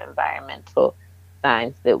other environmental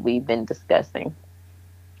signs that we've been discussing.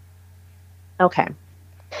 Okay.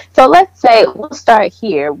 So let's say we'll start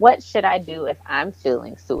here. What should I do if I'm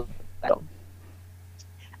feeling suicidal?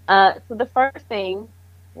 So the first thing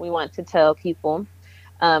we want to tell people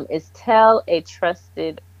is tell a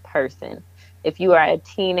trusted person. If you are a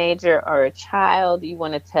teenager or a child, you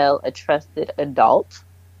want to tell a trusted adult.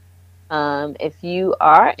 If you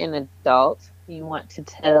are an adult, you want to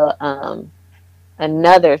tell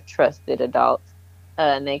another trusted adult,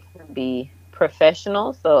 and they can be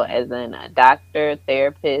professional, so as in a doctor,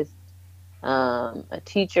 therapist, a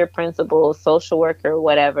teacher, principal, social worker,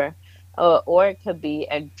 whatever, or it could be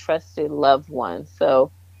a trusted loved one.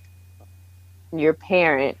 So your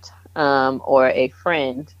parent, or a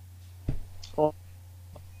friend, or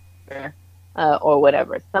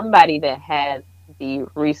whatever, somebody that has the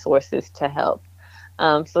resources to help.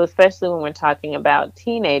 So especially when we're talking about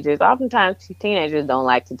teenagers, oftentimes teenagers don't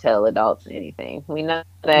like to tell adults anything. We know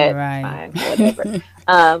that, Right. fine, whatever.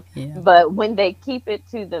 Um, Yeah. but when they keep it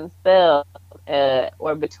to themselves,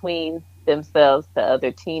 or between themselves to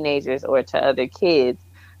other teenagers or to other kids,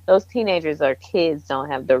 those teenagers or kids don't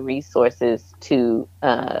have the resources to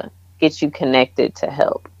get you connected to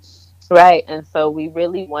help. Right. And so we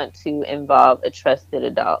really want to involve a trusted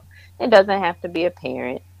adult. It doesn't have to be a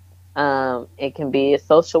parent. It can be a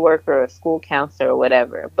social worker or a school counselor or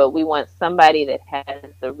whatever, but we want somebody that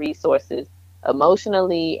has the resources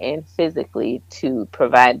emotionally and physically to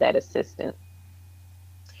provide that assistance.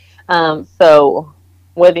 So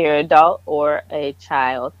whether you're an adult or a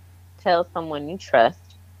child, tell someone you trust.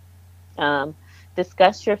 Um,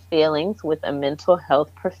 Discuss your feelings with a mental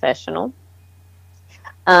health professional.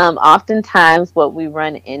 Oftentimes, what we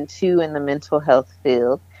run into in the mental health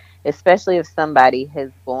field, especially if somebody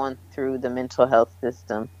has gone through the mental health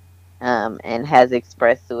system, and has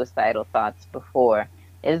expressed suicidal thoughts before,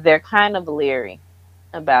 is they're kind of leery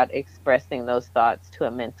about expressing those thoughts to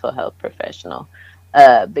a mental health professional,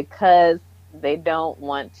 because they don't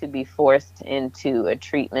want to be forced into a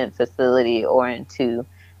treatment facility or into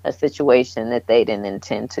a situation that they didn't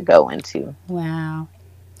intend to go into. Wow.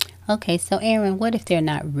 Okay, so Aaron, what if they're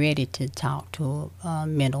not ready to talk to a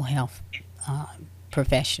mental health uh,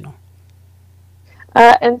 professional?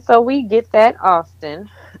 And so we get that often,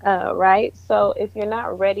 right? So if you're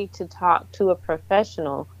not ready to talk to a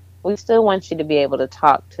professional, we still want you to be able to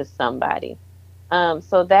talk to somebody.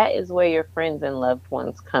 So that is where your friends and loved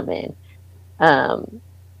ones come in. Um,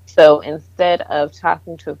 so instead of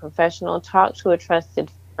talking to a professional, talk to a trusted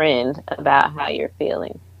friend about how you're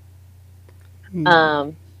feeling. Mm.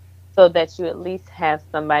 Um, so that you at least have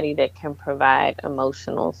somebody that can provide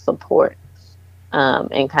emotional support,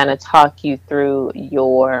 and kind of talk you through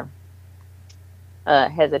your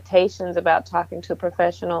hesitations about talking to a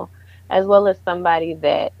professional, as well as somebody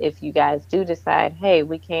that, if you guys do decide, hey,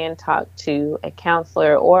 we can talk to a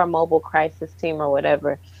counselor or a mobile crisis team or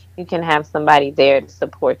whatever, you can have somebody there to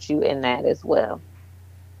support you in that as well.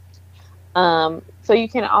 So you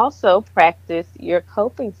can also practice your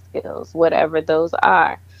coping skills, whatever those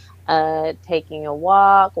are. Taking a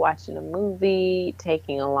walk, watching a movie,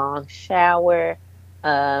 taking a long shower.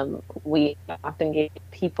 We often get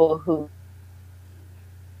people who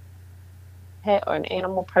pet or an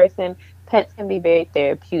animal person. Pets can be very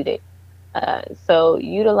therapeutic. So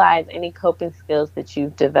utilize any coping skills that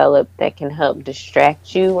you've developed that can help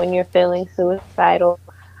distract you when you're feeling suicidal.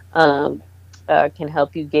 Um, can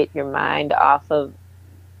help you get your mind off of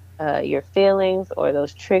your feelings or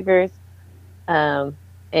those triggers, um,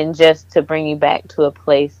 and just to bring you back to a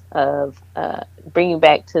place of bring you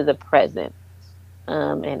back to the present,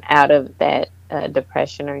 and out of that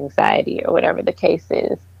depression or anxiety or whatever the case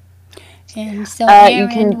is. And so, You Aaron,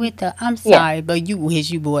 can, with the, I'm yeah. sorry, but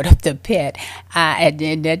as you brought up the pet, and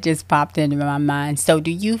then that just popped into my mind. So,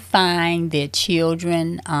 do you find that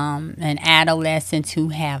children and adolescents who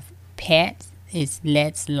have pets is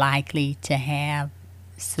less likely to have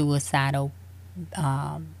suicidal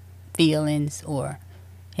feelings, or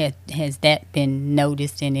has that been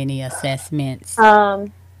noticed in any assessments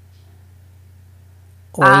Um,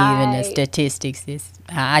 or even the I statistics?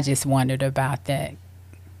 I just wondered about that.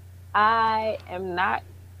 I am not.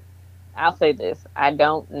 I'll say this: I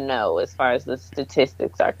don't know as far as the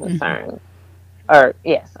statistics are concerned, or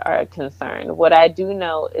yes, are concerned. What I do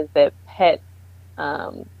know is that pets,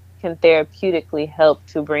 um, can therapeutically help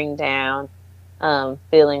to bring down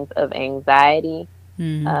feelings of anxiety.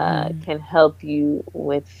 Mm-hmm. Can help you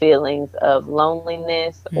with feelings of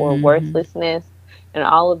loneliness or Mm-hmm. worthlessness, and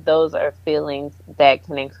all of those are feelings that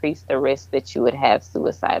can increase the risk that you would have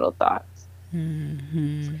suicidal thoughts.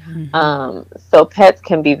 Mm-hmm. So pets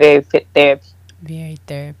can be very fit therapeutic. Very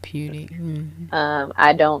therapeutic. Mm-hmm.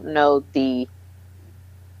 I don't know the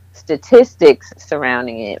statistics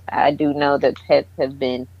surrounding it. I do know that pets have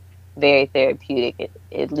been very therapeutic,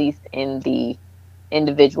 at least in the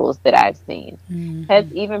individuals that I've seen. Pets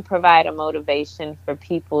Mm-hmm. even provide a motivation for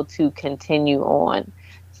people to continue on.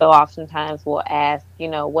 So oftentimes we'll ask,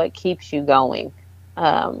 what keeps you going?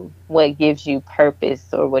 What gives you purpose,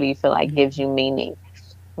 or what do you feel like gives you meaning?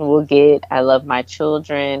 We'll get, I love my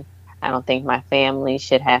children. I don't think my family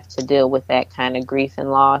should have to deal with that kind of grief and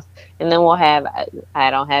loss. And then we'll have, I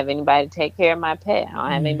don't have anybody to take care of my pet. I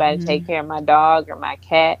don't have anybody to take Mm-hmm. care of my dog or my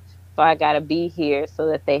cat. So I got to be here so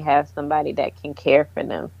that they have somebody that can care for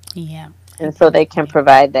them. Yeah. And so they can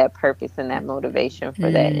provide that purpose and that motivation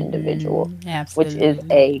for that individual, which is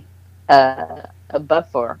Absolutely. a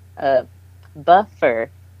buffer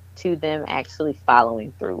to them actually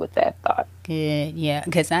following through with that thought. Good, yeah,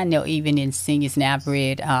 because I know even in seniors now, I've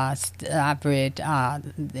read in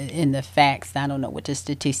the facts. I don't know what the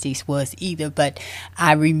statistics was either, but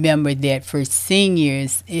I remember that for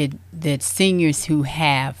seniors, that seniors who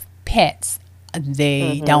have pets,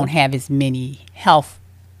 they don't Mhm. have as many health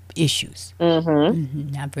issues.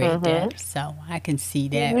 Mhm. I've read Mhm. that, so I can see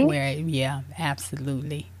that. Mhm. Where, yeah,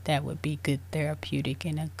 absolutely, that would be good therapeutic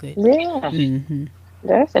and a good. Yeah. Mm-hmm.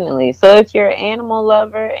 Definitely. So if you're an animal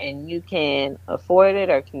lover and you can afford it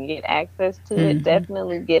or can get access to it, Mm-hmm.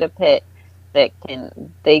 definitely get a pet that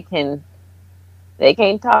they can't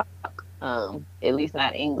talk, at least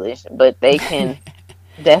not English, but they can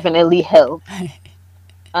definitely help.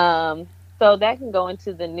 Um, so that can go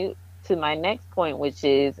into the new to my next point, which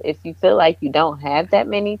is if you feel like you don't have that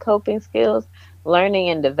many coping skills, learning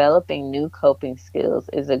and developing new coping skills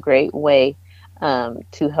is a great way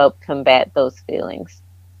to help combat those feelings.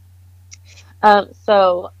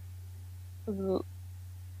 So I'm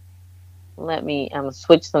gonna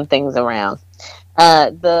switch some things around.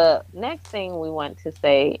 The next thing we want to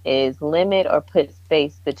say is limit or put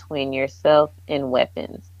space between yourself and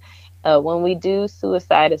weapons. When we do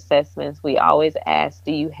suicide assessments, we always ask,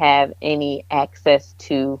 do you have any access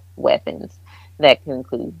to weapons? That can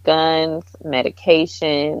include guns,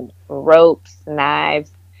 medication, ropes,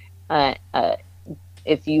 knives. Uh, uh,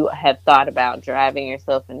 if you have thought about driving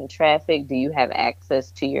yourself into traffic, do you have access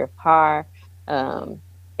to your car? Um,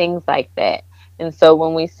 Things like that. And so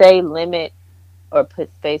when we say limit or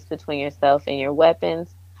put space between yourself and your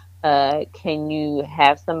weapons, can you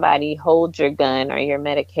have somebody hold your gun or your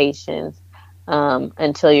medications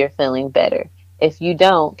until you're feeling better? If you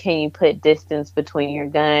don't, can you put distance between your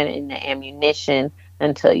gun and the ammunition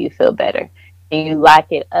until you feel better? Can you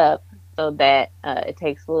lock it up so that it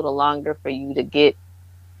takes a little longer for you to get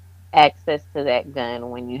access to that gun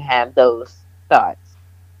when you have those thoughts?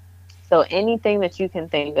 So anything that you can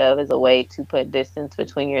think of as a way to put distance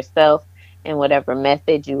between yourself and whatever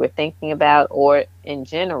method you were thinking about, or in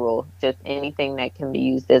general, just anything that can be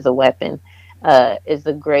used as a weapon, is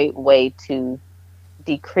a great way to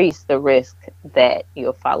decrease the risk that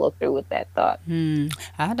you'll follow through with that thought.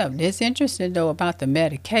 I don't. It's interesting though about the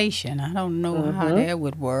medication. I don't know how Mhm. that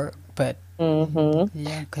would work, but Mhm.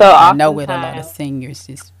 yeah, So because I know with a lot of oftentimes, seniors,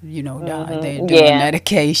 is they're doing yeah.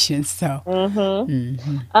 medication, so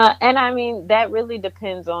Mhm. And I mean that really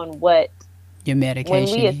depends on what your when we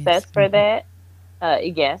medication is. assess for that.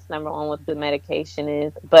 Yes, number one, what the medication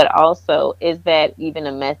is, but also, is that even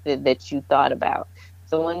a method that you thought about?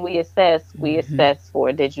 So when we assess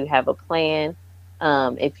for, did you have a plan?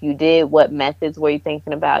 If you did, what methods were you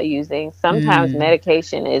thinking about using? Sometimes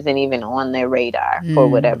medication isn't even on their radar for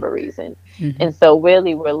whatever reason. And so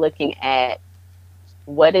really we're looking at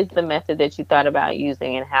what is the method that you thought about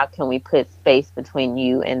using and how can we put space between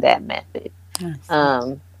you and that method? I see.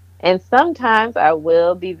 Um, and sometimes I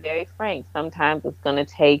will be very frank. Sometimes it's going to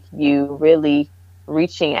take you really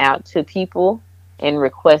reaching out to people and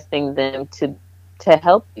requesting them to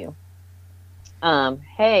help you.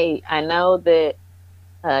 Hey, I know that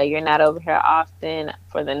you're not over here often.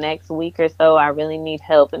 For the next week or so, I really need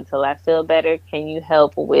help until I feel better. Can you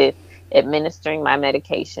help with administering my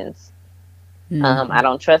medications? I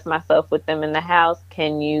don't trust myself with them in the house.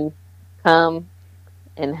 Can you come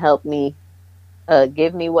and help me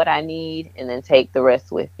give me what I need, and then take the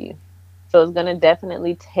rest with you. So it's gonna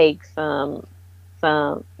definitely take some.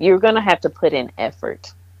 You're gonna have to put in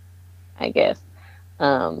effort, I guess,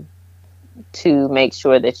 um, to make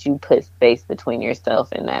sure that you put space between yourself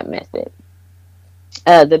and that method.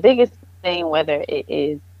 The biggest thing, whether it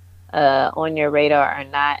is on your radar or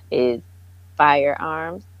not, is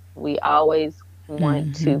firearms. We always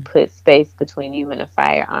want to put space between you and a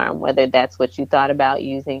firearm, whether that's what you thought about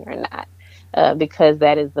using or not, because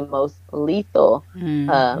that is the most lethal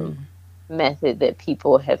method that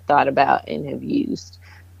people have thought about and have used.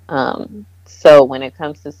 So when it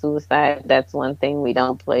comes to suicide, that's one thing we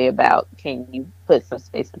don't play about. Can you put some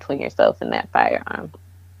space between yourself and that firearm?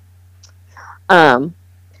 Um,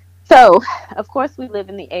 so, of course, we live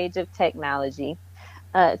in the age of technology.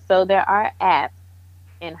 So there are apps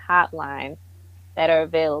and hotlines that are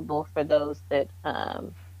available for those that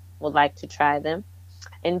would like to try them.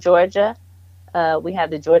 In Georgia, we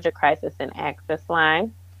have the Georgia Crisis and Access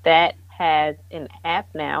Line that has an app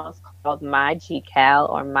now. It's called My GCAL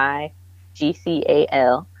or My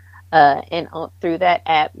GCAL. Through that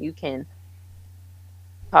app, you can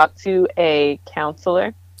talk to a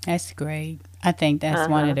counselor. That's great. I think that's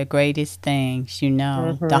one of Uh-huh. the greatest things, you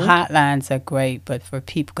know. The Mhm. hotlines are great, but for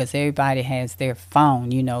people, because everybody has their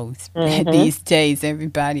phone, you know, Mhm. these days,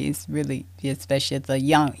 everybody is really, especially the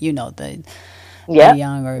young, you know, the Yep.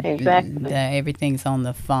 younger, Exactly. everything's on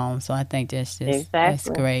the phone. So I think that's Exactly.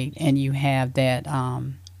 great. And you have that,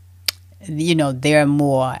 you know, they're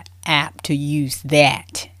more apt to use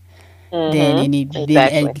that than Mhm. any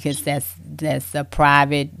Exactly. because that's a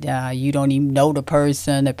private, you don't even know the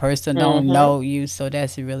person don't Mhm. know you, so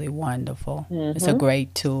that's really wonderful. It's a Mhm.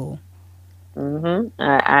 great tool. Mhm.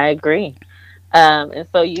 I agree. And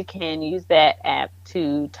so you can use that app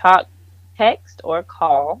to talk, text, or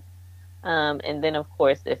call. And then, of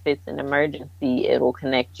course, if it's an emergency, it will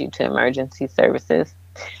connect you to emergency services.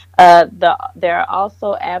 There are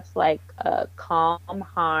also apps like Calm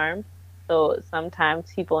Harm. So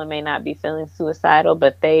sometimes people may not be feeling suicidal,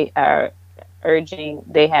 but they have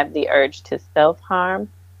the urge to self harm.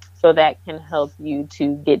 So that can help you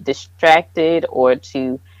to get distracted or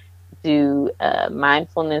to do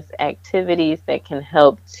mindfulness activities that can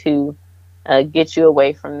help to get you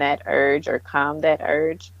away from that urge or calm that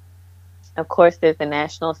urge. Of course, there's the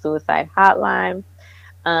National Suicide Hotline,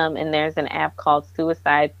 and there's an app called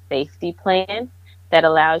Suicide Safety Plan that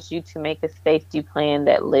allows you to make a safety plan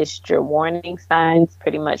that lists your warning signs,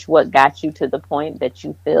 pretty much what got you to the point that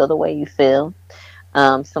you feel the way you feel,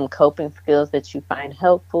 some coping skills that you find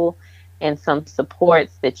helpful, and some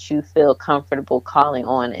supports that you feel comfortable calling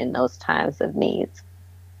on in those times of needs.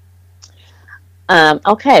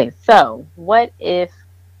 Okay, so what do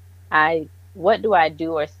I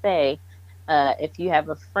do or say if you have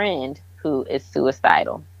a friend who is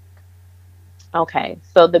suicidal? Okay,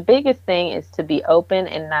 so the biggest thing is to be open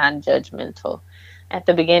and non judgmental. At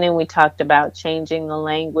the beginning, we talked about changing the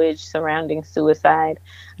language surrounding suicide.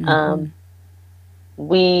 Hmm. Um,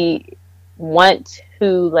 we want to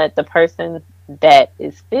let the person that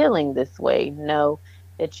is feeling this way know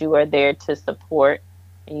that you are there to support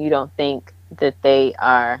and you don't think that they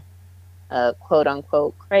are quote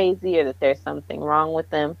unquote crazy or that there's something wrong with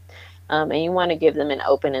them. And you want to give them an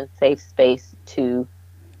open and safe space to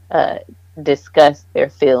uh, discuss their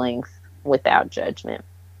feelings without judgment.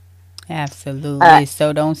 Uh, Absolutely.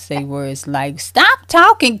 So don't say words like "stop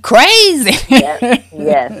talking crazy." yeah,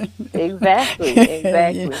 yes, exactly, Yeah.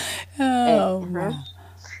 exactly. Oh Mhm. wow.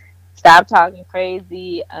 Stop talking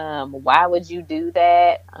crazy. Why would you do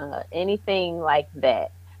that? Anything like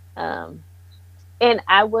that. Um, and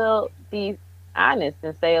I will be honest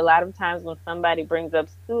and say a lot of times when somebody brings up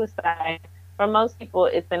suicide, for most people,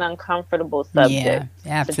 it's an uncomfortable Yeah, subject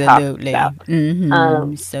to talk absolutely. about.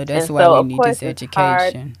 Um, So that's and why so, we of need course, this it's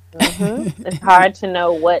hard. education. It's hard to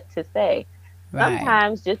know what to say. Right.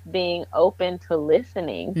 Sometimes just being open to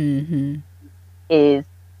listening Mm-hmm. is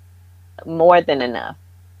more than enough.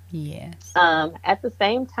 Yes. At the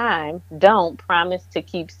same time, don't promise to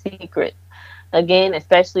keep secrets. Again,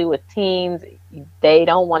 especially with teens, they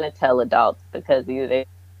don't want to tell adults because either they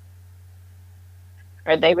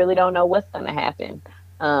or they really don't know what's going to happen.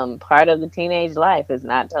 Part of the teenage life is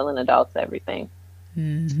not telling adults everything.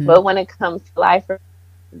 Mm-hmm. But when it comes to life,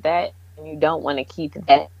 that you don't want to keep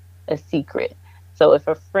that a secret. So if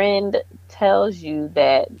a friend tells you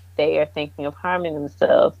that they are thinking of harming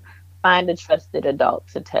themselves, find a trusted adult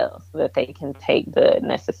to tell so that they can take the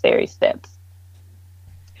necessary steps.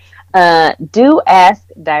 Do ask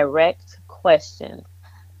direct questions.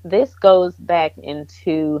 This goes back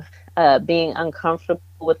into being uncomfortable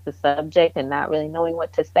with the subject and not really knowing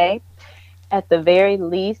what to say. At the very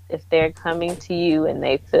least, if they're coming to you and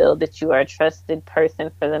they feel that you are a trusted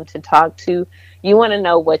person for them to talk to, you want to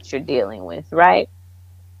know what you're dealing with, right?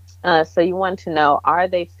 So you want to know, are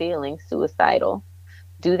they feeling suicidal?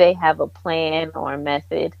 Do they have a plan or a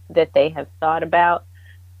method that they have thought about?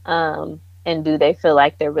 And do they feel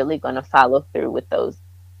like they're really going to follow through with those?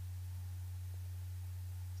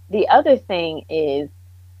 The other thing is,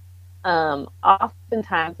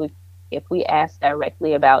 oftentimes if we ask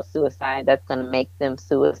directly about suicide, that's going to make them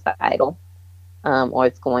suicidal, or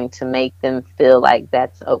it's going to make them feel like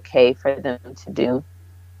that's okay for them to do.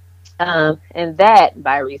 And that,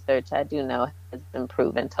 by research, I do know has been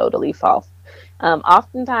proven totally false.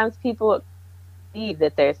 Oftentimes, people believe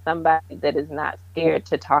that there's somebody that is not scared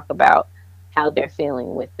to talk about how they're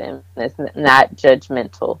feeling with them. It's not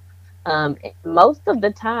judgmental. Most of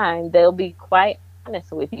the time, they'll be quite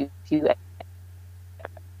honest with you if you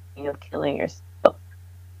of killing yourself,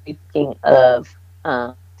 thinking of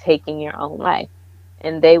taking your own life,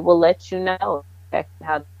 and they will let you know exactly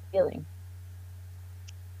how they're feeling.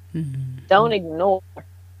 Don't ignore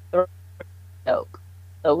the joke.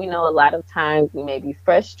 So we know a lot of times we may be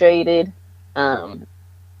frustrated. Um,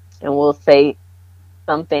 and we'll say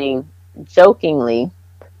something jokingly,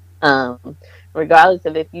 um, regardless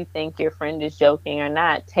of if you think your friend is joking or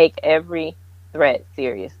not, take every threat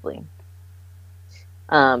seriously,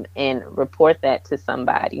 and report that to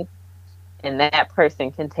somebody. And that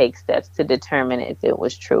person can take steps to determine if it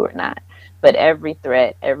was true or not. But every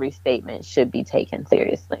threat, every statement should be taken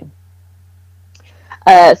seriously.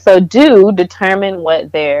 So do determine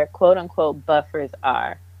what their quote unquote buffers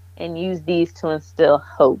are and use these to instill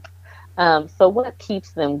hope. So what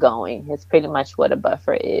keeps them going is pretty much what a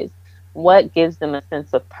buffer is. What gives them a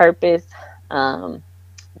sense of purpose? Um,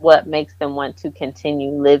 what makes them want to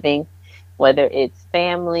continue living, whether it's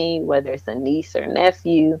family, whether it's a niece or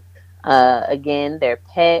nephew, again, their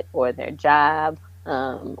pet or their job,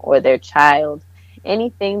 or their child,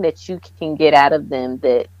 anything that you can get out of them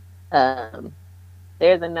that,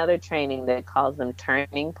 there's another training that calls them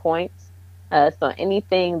turning points. So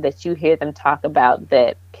anything that you hear them talk about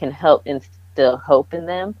that can help instill hope in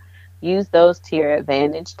them, use those to your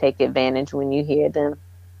advantage. Take advantage when you hear them.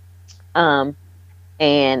 Um,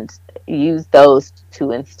 and use those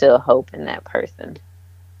to instill hope in that person.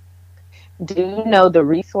 Do know the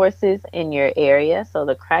resources in your area, so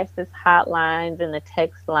the crisis hotlines and the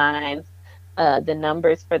text lines, the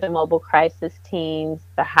numbers for the mobile crisis teams,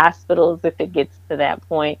 the hospitals if it gets to that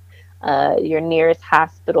point, your nearest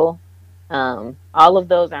hospital. All of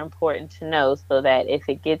those are important to know so that if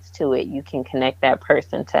it gets to it, you can connect that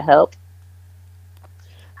person to help.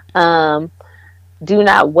 Um, do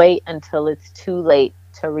not wait until it's too late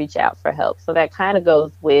to reach out for help. So that kind of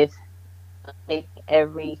goes with taking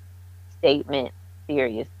every statement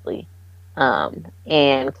seriously,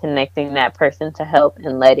 and connecting that person to help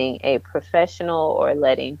and letting a professional or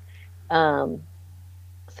letting,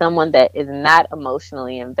 someone that is not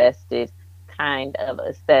emotionally invested kind of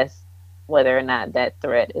assess whether or not that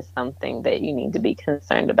threat is something that you need to be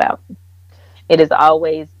concerned about. It is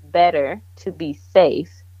always better to be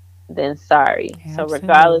safe than sorry. So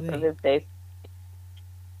regardless of Absolutely. if they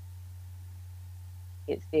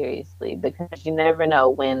it seriously, because you never know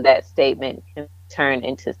when that statement can turn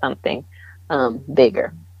into something,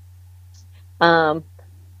 bigger. Um,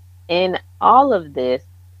 in all of this,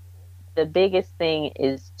 the biggest thing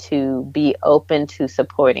is to be open to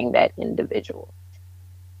supporting that individual.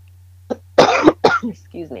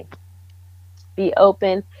 Excuse me. Be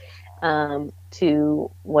open,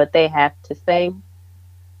 to what they have to say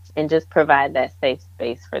and just provide that safe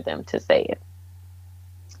space for them to say it.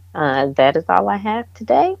 That is all I have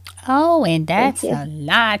today. Oh, and Thank that's you. a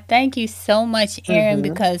lot. Thank you so much, Erin, Mm-hmm.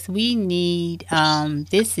 because we need,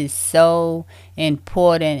 this is so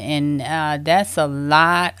important, and that's a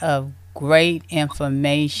lot of great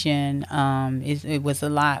information. It was a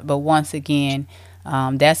lot, but once again,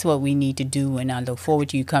 that's what we need to do, and I look forward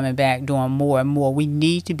to you coming back doing more and more. We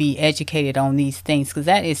need to be educated on these things because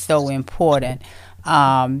that is so important.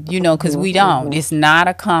 Because we don't. Mm-hmm. It's not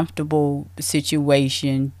a comfortable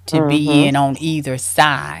situation to be Mm-hmm. in on either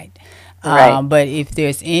side. Right. But if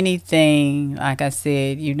there's anything, like I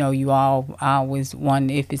said, you all I always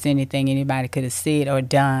wonder if it's anything anybody could have said or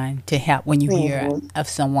done to help when you hear Mm-hmm. of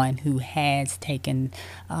someone who has taken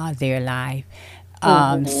their life.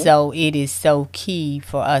 Mm-hmm. So it is so key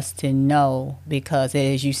for us to know because,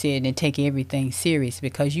 as you said, and take everything serious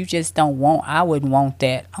because you just don't want. I wouldn't want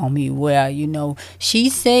that on me. Well, she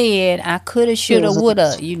said I coulda, shoulda,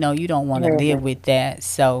 woulda. You don't want to live Mm-hmm. with that.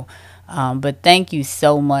 So, but thank you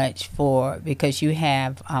so much for because you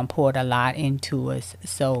have poured a lot into us.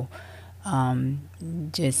 So, um,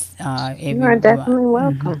 just You are everyone. definitely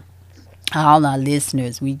welcome. All our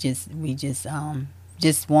listeners, we just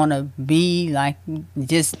want to be like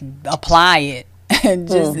just apply it and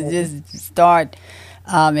Mm-hmm. just start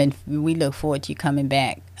and we look forward to you coming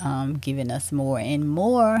back giving us more and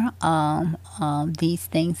more these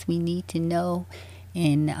things we need to know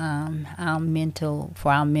in our mental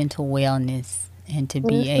wellness and to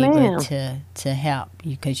be Yes, able ma'am. to help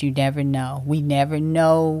because you never know we never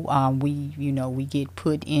know we get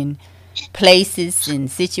put in places and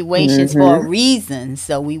situations for a Mm-hmm. reason.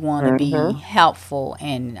 So we want to be Mm-hmm. helpful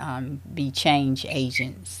and be change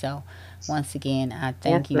agents. So once again, I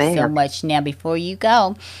Yes, thank you so ma'am. much. Now, before you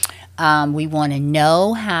go, we want to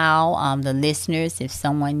know how the listeners, if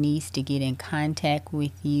someone needs to get in contact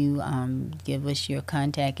with you, give us your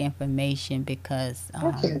contact information because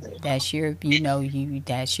Definitely. that's your,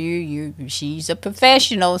 that's she's a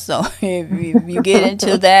professional. So if you get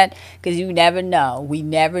into that, because you never know, we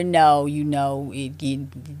never know,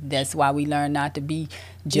 that's why we learn not to be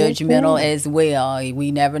Yes, judgmental ma'am. as well.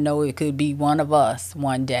 We never know it could be one of us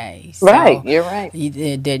one day. Right. So You're right.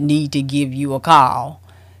 that need to give you a call.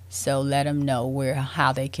 So let them know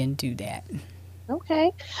how they can do that.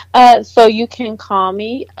 Okay. So you can call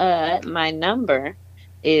me. My number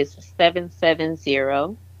is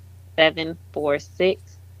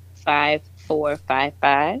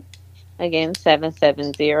 770-746-5455. Again,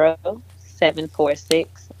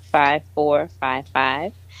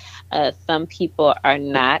 770-746-5455. Some people are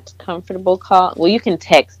not comfortable call. Well, you can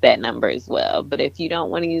text that number as well. But if you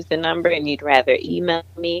don't want to use the number and you'd rather email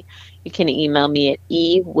me, you can email me at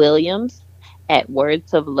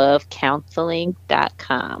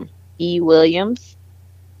ewilliams@wordsoflovecounseling.com.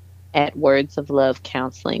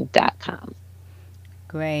 ewilliams@wordsoflovecounseling.com.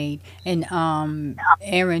 Great. And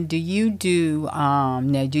Aaron, do you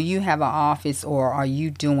have an office, or are you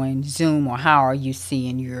doing Zoom, or how are you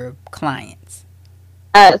seeing your clients?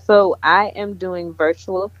 So I am doing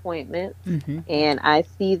virtual appointments, Mm-hmm. and I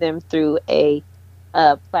see them through a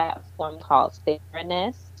platform called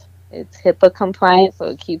Theranost. It's HIPAA compliant, so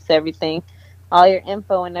it keeps everything, all your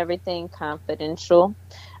info and everything confidential.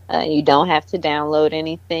 You don't have to download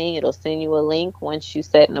anything. It'll send you a link once you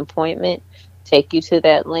set an appointment, take you to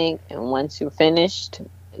that link, and once you're finished,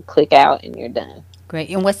 click out and you're done. Great.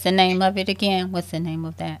 And what's the name of it again? What's the name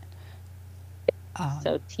of that?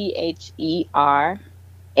 So THERAN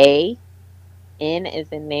is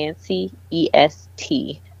in Nancy,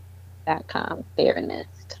 EST.com.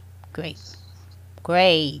 Theranost. Great.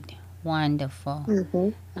 Great. Wonderful.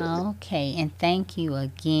 Mm-hmm. Okay. And thank you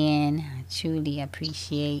again. I truly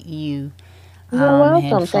appreciate you. You're welcome.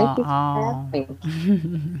 And for Thank you for all.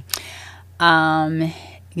 having me.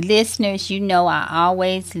 Listeners, I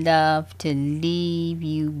always love to leave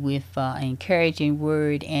you with an encouraging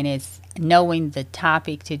word, and it's knowing the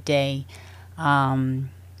topic today. The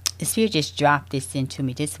Spirit just dropped this into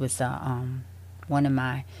me. This was one of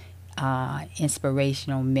my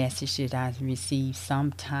inspirational messages I received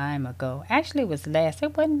some time ago. Actually, it wasn't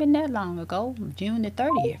been that long ago, June the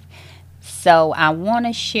 30th. So I want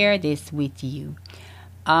to share this with you.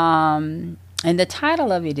 And the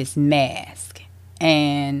title of it is Mask.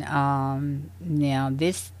 And now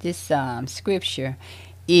this scripture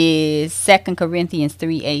is 2 Corinthians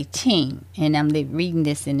 3:18, and I'm reading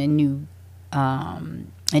this in the New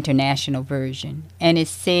International Version, and it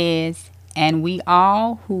says, "And we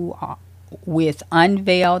all who are with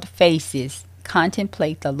unveiled faces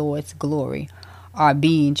contemplate the Lord's glory are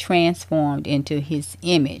being transformed into His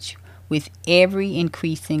image with every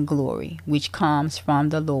increasing glory which comes from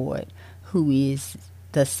the Lord, who is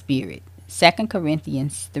the Spirit." 2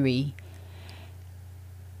 Corinthians 3,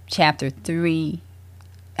 chapter 3.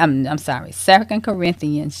 I'm sorry, 2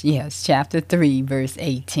 Corinthians, yes, chapter 3, verse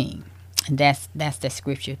 18. And that's the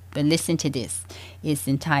scripture. But listen to this. It's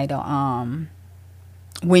entitled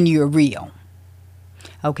When You're Real.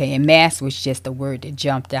 Okay, and mask was just the word that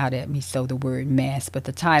jumped out at me, so the word mask, but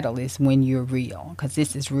the title is When You're Real, because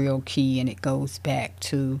this is real key, and it goes back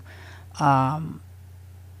to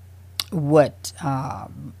what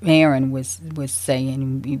Aaron was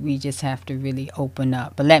saying. We just have to really open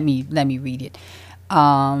up. But let me read it,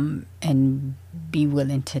 and be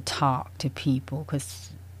willing to talk to people,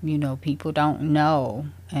 because people don't know,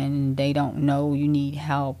 and they don't know you need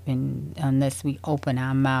help, and unless we open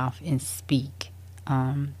our mouth and speak,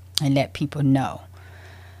 and let people know.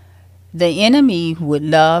 The enemy would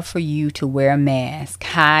love for you to wear a mask,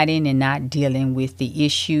 hiding and not dealing with the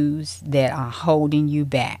issues that are holding you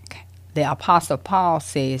back. The Apostle Paul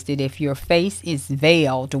says that if your face is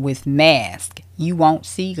veiled with mask, you won't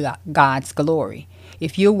see God's glory.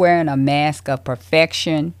 If you're wearing a mask of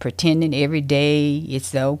perfection, pretending every day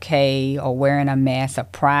it's okay, or wearing a mask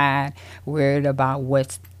of pride, worried about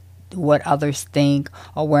what others think,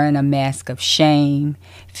 or wearing a mask of shame,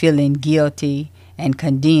 feeling guilty and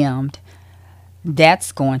condemned,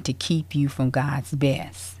 that's going to keep you from God's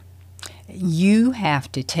best. You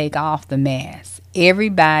have to take off the mask.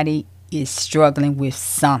 Everybody is struggling with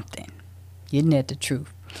something. Isn't that the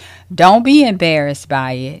truth? Don't be embarrassed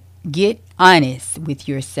by it. Get honest with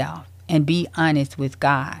yourself and be honest with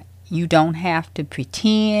God. You don't have to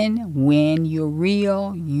pretend. When you're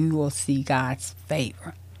real, you will see God's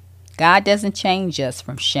favor. God doesn't change us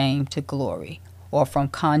from shame to glory, or from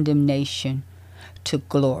condemnation to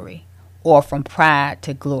glory, or from pride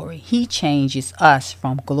to glory. He changes us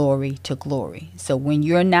from glory to glory. So when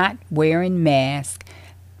you're not wearing masks,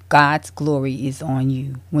 God's glory is on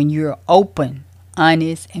you. When you're open,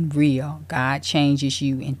 honest, and real, God changes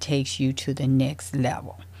you and takes you to the next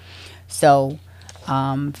level. So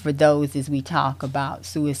for those, as we talk about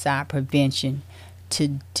suicide prevention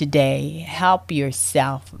today, help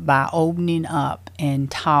yourself by opening up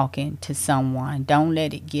and talking to someone. Don't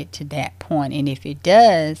let it get to that point. And if it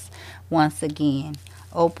does, once again,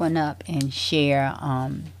 open up and share.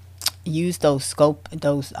 Use those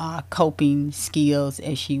coping skills,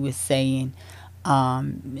 as she was saying,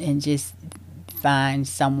 and just find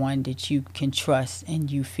someone that you can trust and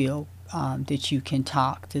you feel that you can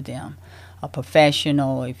talk to them. A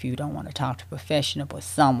professional, if you don't want to talk to a professional, but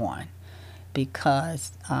someone,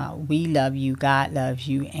 because we love you, God loves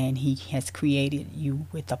you, and He has created you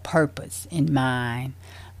with a purpose in mind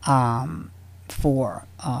for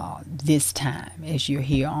this time as you're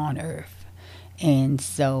here on earth. And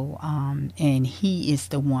so, and He is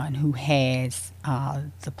the one who has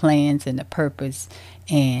the plans and the purpose,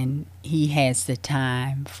 and He has the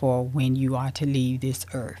time for when you are to leave this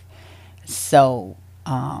earth. So,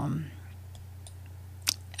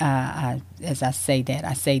 as I say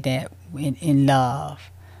that in love.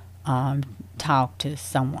 Talk to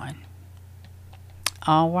someone.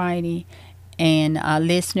 Alrighty. And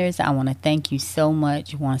listeners, I want to thank you so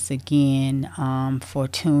much once again for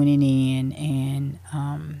tuning in, and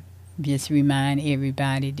just remind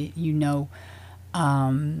everybody that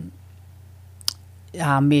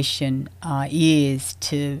our mission is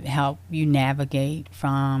to help you navigate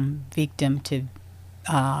from victim to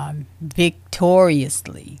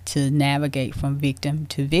victoriously, to navigate from victim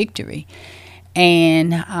to victory.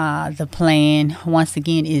 And the plan, once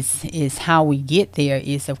again, is how we get there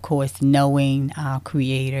is, of course, knowing our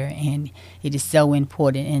Creator. And it is so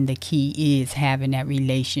important. And the key is having that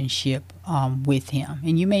relationship with Him.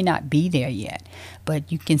 And you may not be there yet, but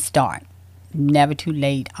you can start. Never too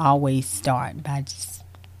late. Always start by just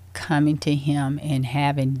coming to Him and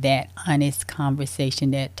having that honest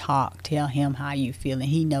conversation, that talk. Tell Him how you feel. And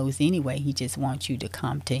He knows anyway. He just wants you to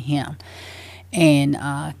come to Him and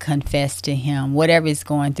confess to Him whatever is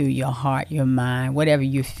going through your heart, your mind, whatever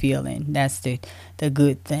you're feeling. That's the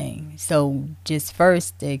good thing. So just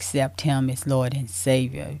first accept Him as Lord and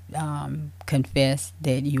Savior. Confess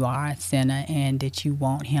that you are a sinner and that you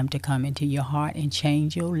want Him to come into your heart and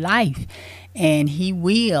change your life. And He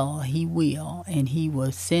will, and He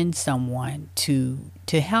will send someone to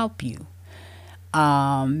help you.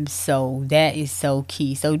 So that is so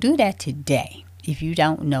key. So do that today. If you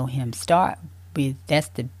don't know Him, start with, that's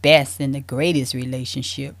the best and the greatest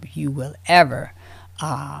relationship you will ever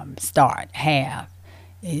have,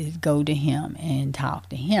 is go to Him and talk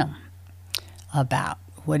to Him about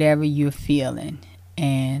whatever you're feeling,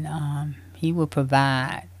 and He will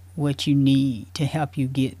provide what you need to help you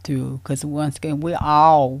get through. Because once again, we're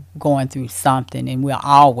all going through something, and we're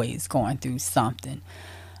always going through something,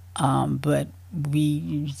 but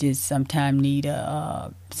we just sometimes need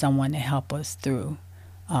someone to help us through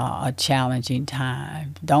a challenging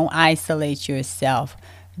time. Don't isolate yourself.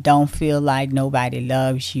 Don't feel like nobody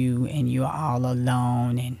loves you and you're all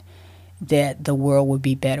alone and that the world would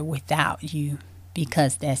be better without you,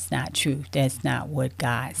 because that's not true. That's not what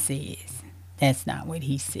God says. That's not what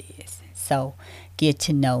He says. So get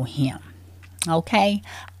to know Him. Okay?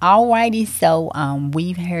 Alrighty. So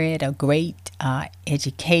we've heard a great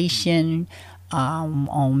education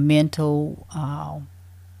on mental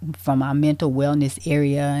from our mental wellness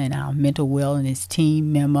area, and our mental wellness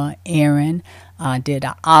team member Erin did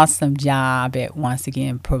an awesome job at once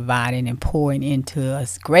again providing and pouring into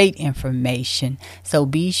us great information. So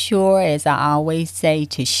be sure, as I always say,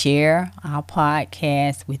 to share our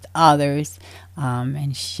podcast with others,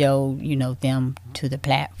 and show them to the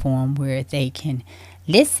platform where they can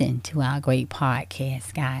listen to our great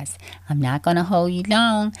podcast, guys. I'm not going to hold you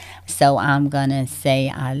long, so I'm going to say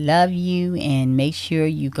I love you, and make sure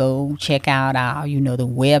you go check out our, the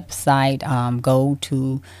website. Go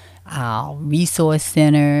to our resource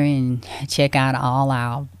center and check out all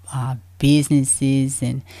our businesses,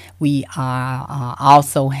 and we are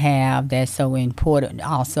also have, that's so important,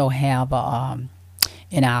 also have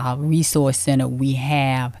in our resource center, we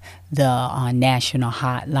have the national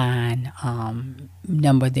hotline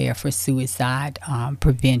number there for suicide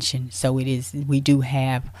prevention. So we do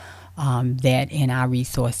have that in our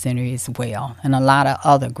resource center as well, and a lot of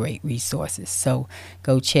other great resources. So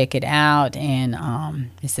go check it out,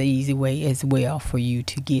 and it's an easy way as well for you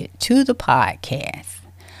to get to the podcast.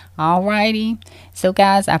 Alrighty. So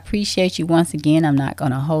guys, I appreciate you once again. I'm not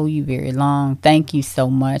going to hold you very long. Thank you so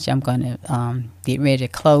much. I'm going to get ready to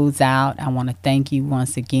close out. I want to thank you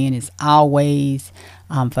once again, as always,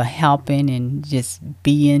 for helping and just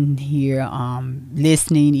being here,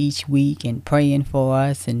 listening each week and praying for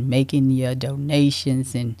us and making your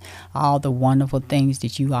donations and all the wonderful things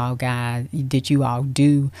that you all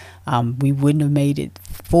do. We wouldn't have made it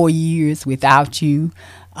 4 years without you.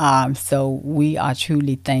 So we are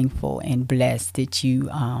truly thankful and blessed that you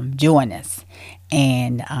join us.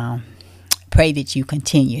 And pray that you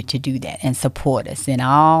continue to do that and support us in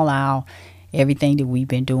all our everything that we've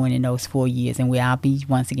been doing in those 4 years. And I'll be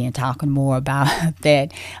once again talking more about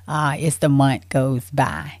that as the month goes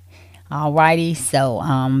by. Alrighty, so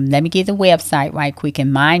let me get the website right quick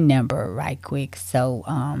and my number right quick. So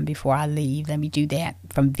before I leave, let me do that.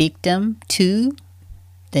 From victim to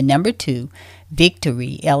the number 2,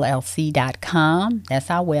 victoryllc.com. That's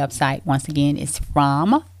our website. Once again, it's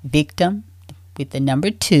from victim with the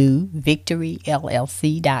number 2,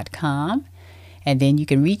 victoryllc.com. And then you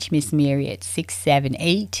can reach Miss Mary at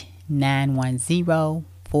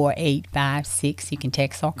 678-910-4856. You can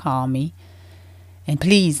text or call me. And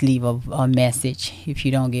please leave a message. If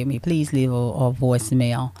you don't get me, please leave a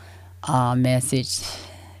voicemail message.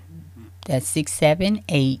 That's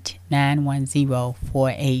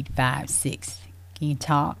 678-910-4856. You can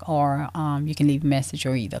talk or you can leave a message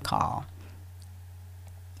or either call.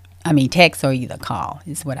 Text or either call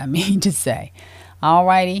is what I mean to say.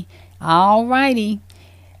 Alrighty.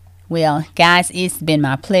 Well, guys, it's been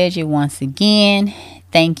my pleasure once again.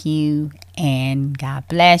 Thank you and God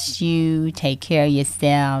bless you. Take care of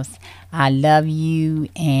yourselves. I love you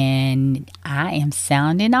and I am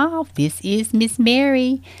sounding off. This is Miss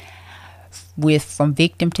Mary with From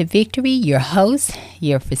Victim to Victory, your host,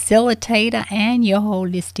 your facilitator, and your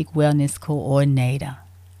holistic wellness coordinator.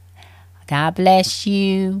 God bless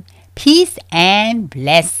you. Peace and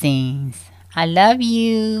blessings. I love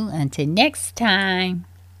you. Until next time.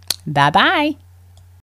 Bye-bye.